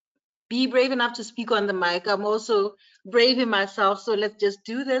be brave enough to speak on the mic. I'm also brave in myself, so let's just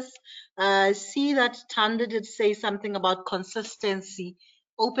do this. I see that Tanda did say something about consistency.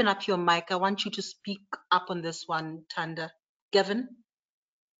 Open up your mic. I want you to speak up on this one, Tanda. Gavin?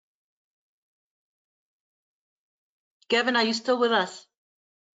 Gavin, are you still with us?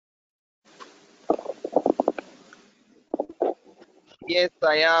 Yes,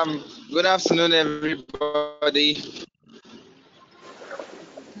 I am. Good afternoon, everybody.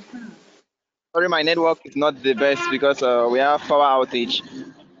 Sorry, my network is not the best because we have power outage.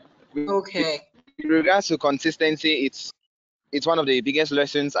 Okay. With regards to consistency, it's one of the biggest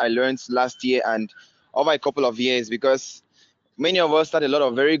lessons I learned last year, and over a couple of years, because many of us start a lot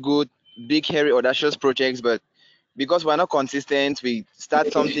of very good, big, hairy, audacious projects, but because we're not consistent, we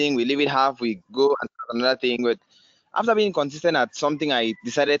start something, we leave it half, we go and start another thing. But after being consistent at something I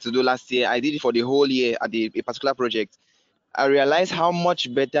decided to do last year, I did it for the whole year at a particular project. I realized how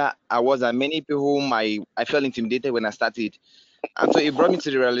much better I was than many people whom I felt intimidated when I started. And so it brought me to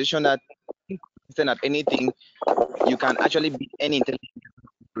the realization that being consistent at anything, you can actually beat any intelligence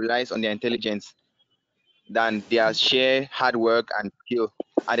who relies on their intelligence than their sheer hard work and skill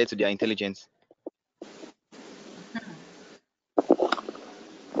added to their intelligence.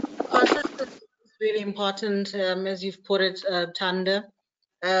 Consistency is really important, as you've put it, Tanda.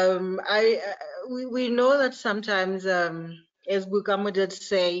 We know that sometimes, as Bukama did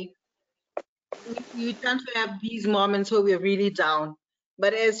say, we tend to have these moments where we're really down.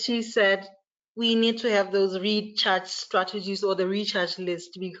 But as she said, we need to have those recharge strategies or the recharge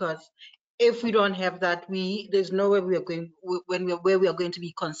list, because if we don't have that, there's nowhere we are going where we are going to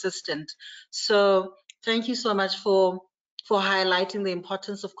be consistent. So thank you so much for highlighting the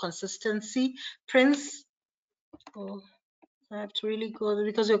importance of consistency. Prince, oh, I have to really go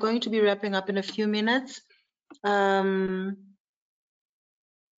because we're going to be wrapping up in a few minutes.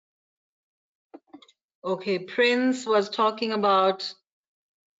 Okay, Prince was talking about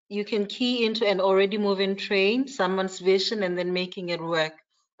you can key into an already moving train, someone's vision, and then making it work.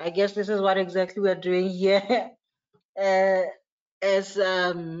 I guess this is what exactly we're doing here. As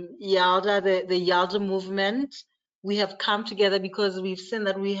Yalda, the Yalda movement, we have come together because we've seen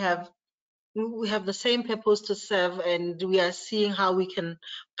that we have the same purpose to serve, and we are seeing how we can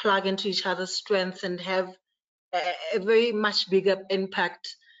plug into each other's strengths and have a very much bigger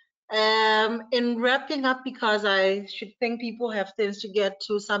impact. In wrapping up, because I should think people have things to get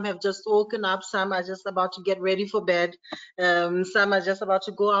to. Some have just woken up, some are just about to get ready for bed, some are just about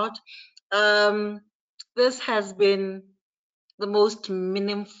to go out. This has been the most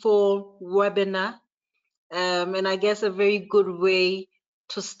meaningful webinar, and I guess a very good way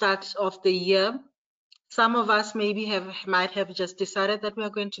to start off the year. Some of us maybe might have just decided that we are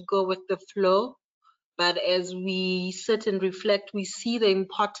going to go with the flow, but as we sit and reflect, we see the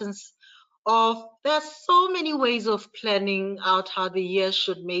importance of there's so many ways of planning out how the year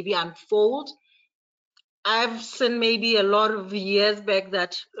should maybe unfold. I've seen maybe a lot of years back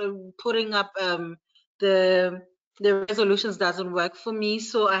that putting up the resolutions doesn't work for me.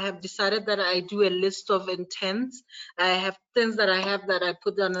 So I have decided that I do a list of intents. I have things that I have that I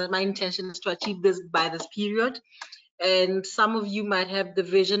put down. My intention is to achieve this by this period. And some of you might have the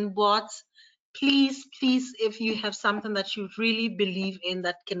vision boards. Please, if you have something that you really believe in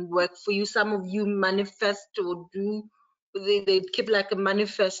that can work for you, some of you manifest or do, they keep like a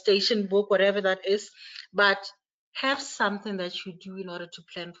manifestation book, whatever that is, but have something that you do in order to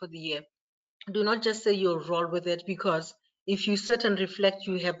plan for the year. Do not just say you'll roll with it, because if you sit and reflect,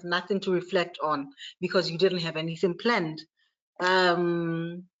 you have nothing to reflect on because you didn't have anything planned. I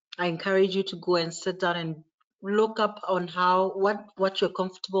encourage you to go and sit down and look up on what you're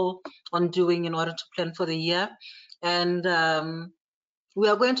comfortable on doing in order to plan for the year. And we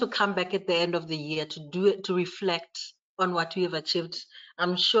are going to come back at the end of the year to reflect on what we have achieved.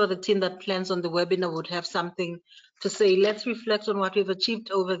 I'm sure the team that plans on the webinar would have something to say. Let's reflect on what we've achieved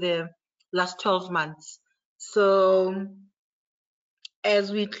over the last 12 months. So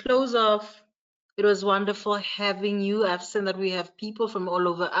as we close off, it was wonderful having you. I've seen that we have people from all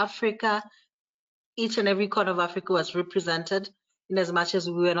over Africa. Each and every corner of Africa was represented, in as much as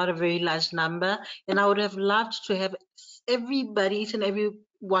we were not a very large number. And I would have loved to have everybody, each and every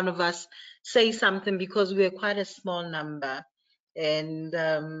one of us, say something, because we are quite a small number. And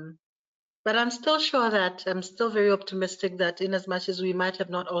but I'm still very optimistic that in as much as we might have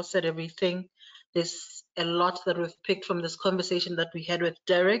not all said everything, there's a lot that we've picked from this conversation that we had with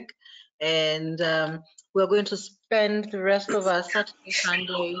Derrick. And we're going to spend the rest of our Saturday,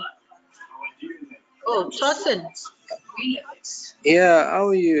 Sunday. Oh, Tosin. Yeah, how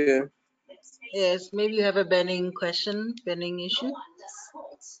are you? Yes, maybe you have a burning issue.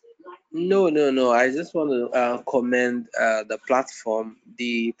 No. I just want to commend the platform.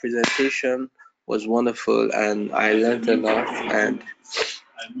 The presentation was wonderful, and I learned a lot. And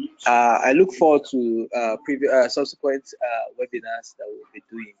I look forward to subsequent webinars that we'll be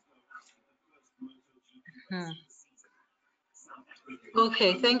doing.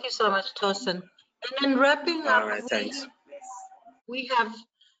 Okay, thank you so much, Tosin. And then wrapping up, All right, thanks. We have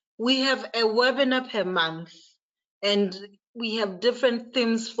a webinar per month, and we have different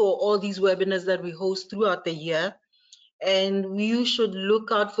themes for all these webinars that we host throughout the year. and you should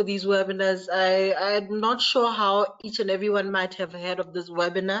look out for these webinars. I'm not sure how each and everyone might have heard of this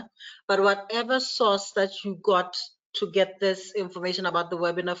webinar, but whatever source that you got to get this information about the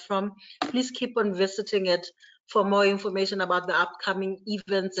webinar from, please keep on visiting it for more information about the upcoming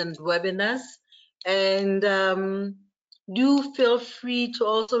events and webinars. And do feel free to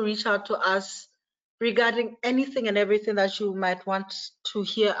also reach out to us regarding anything and everything that you might want to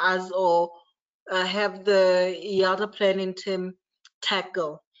hear us or have the Yalta planning team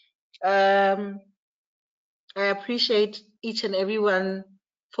tackle. I appreciate each and everyone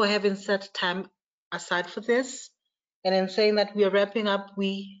for having set time aside for this. And in saying that we are wrapping up,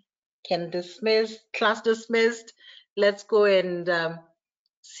 we can dismiss, class dismissed. Let's go and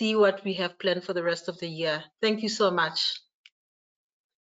see what we have planned for the rest of the year. Thank you so much.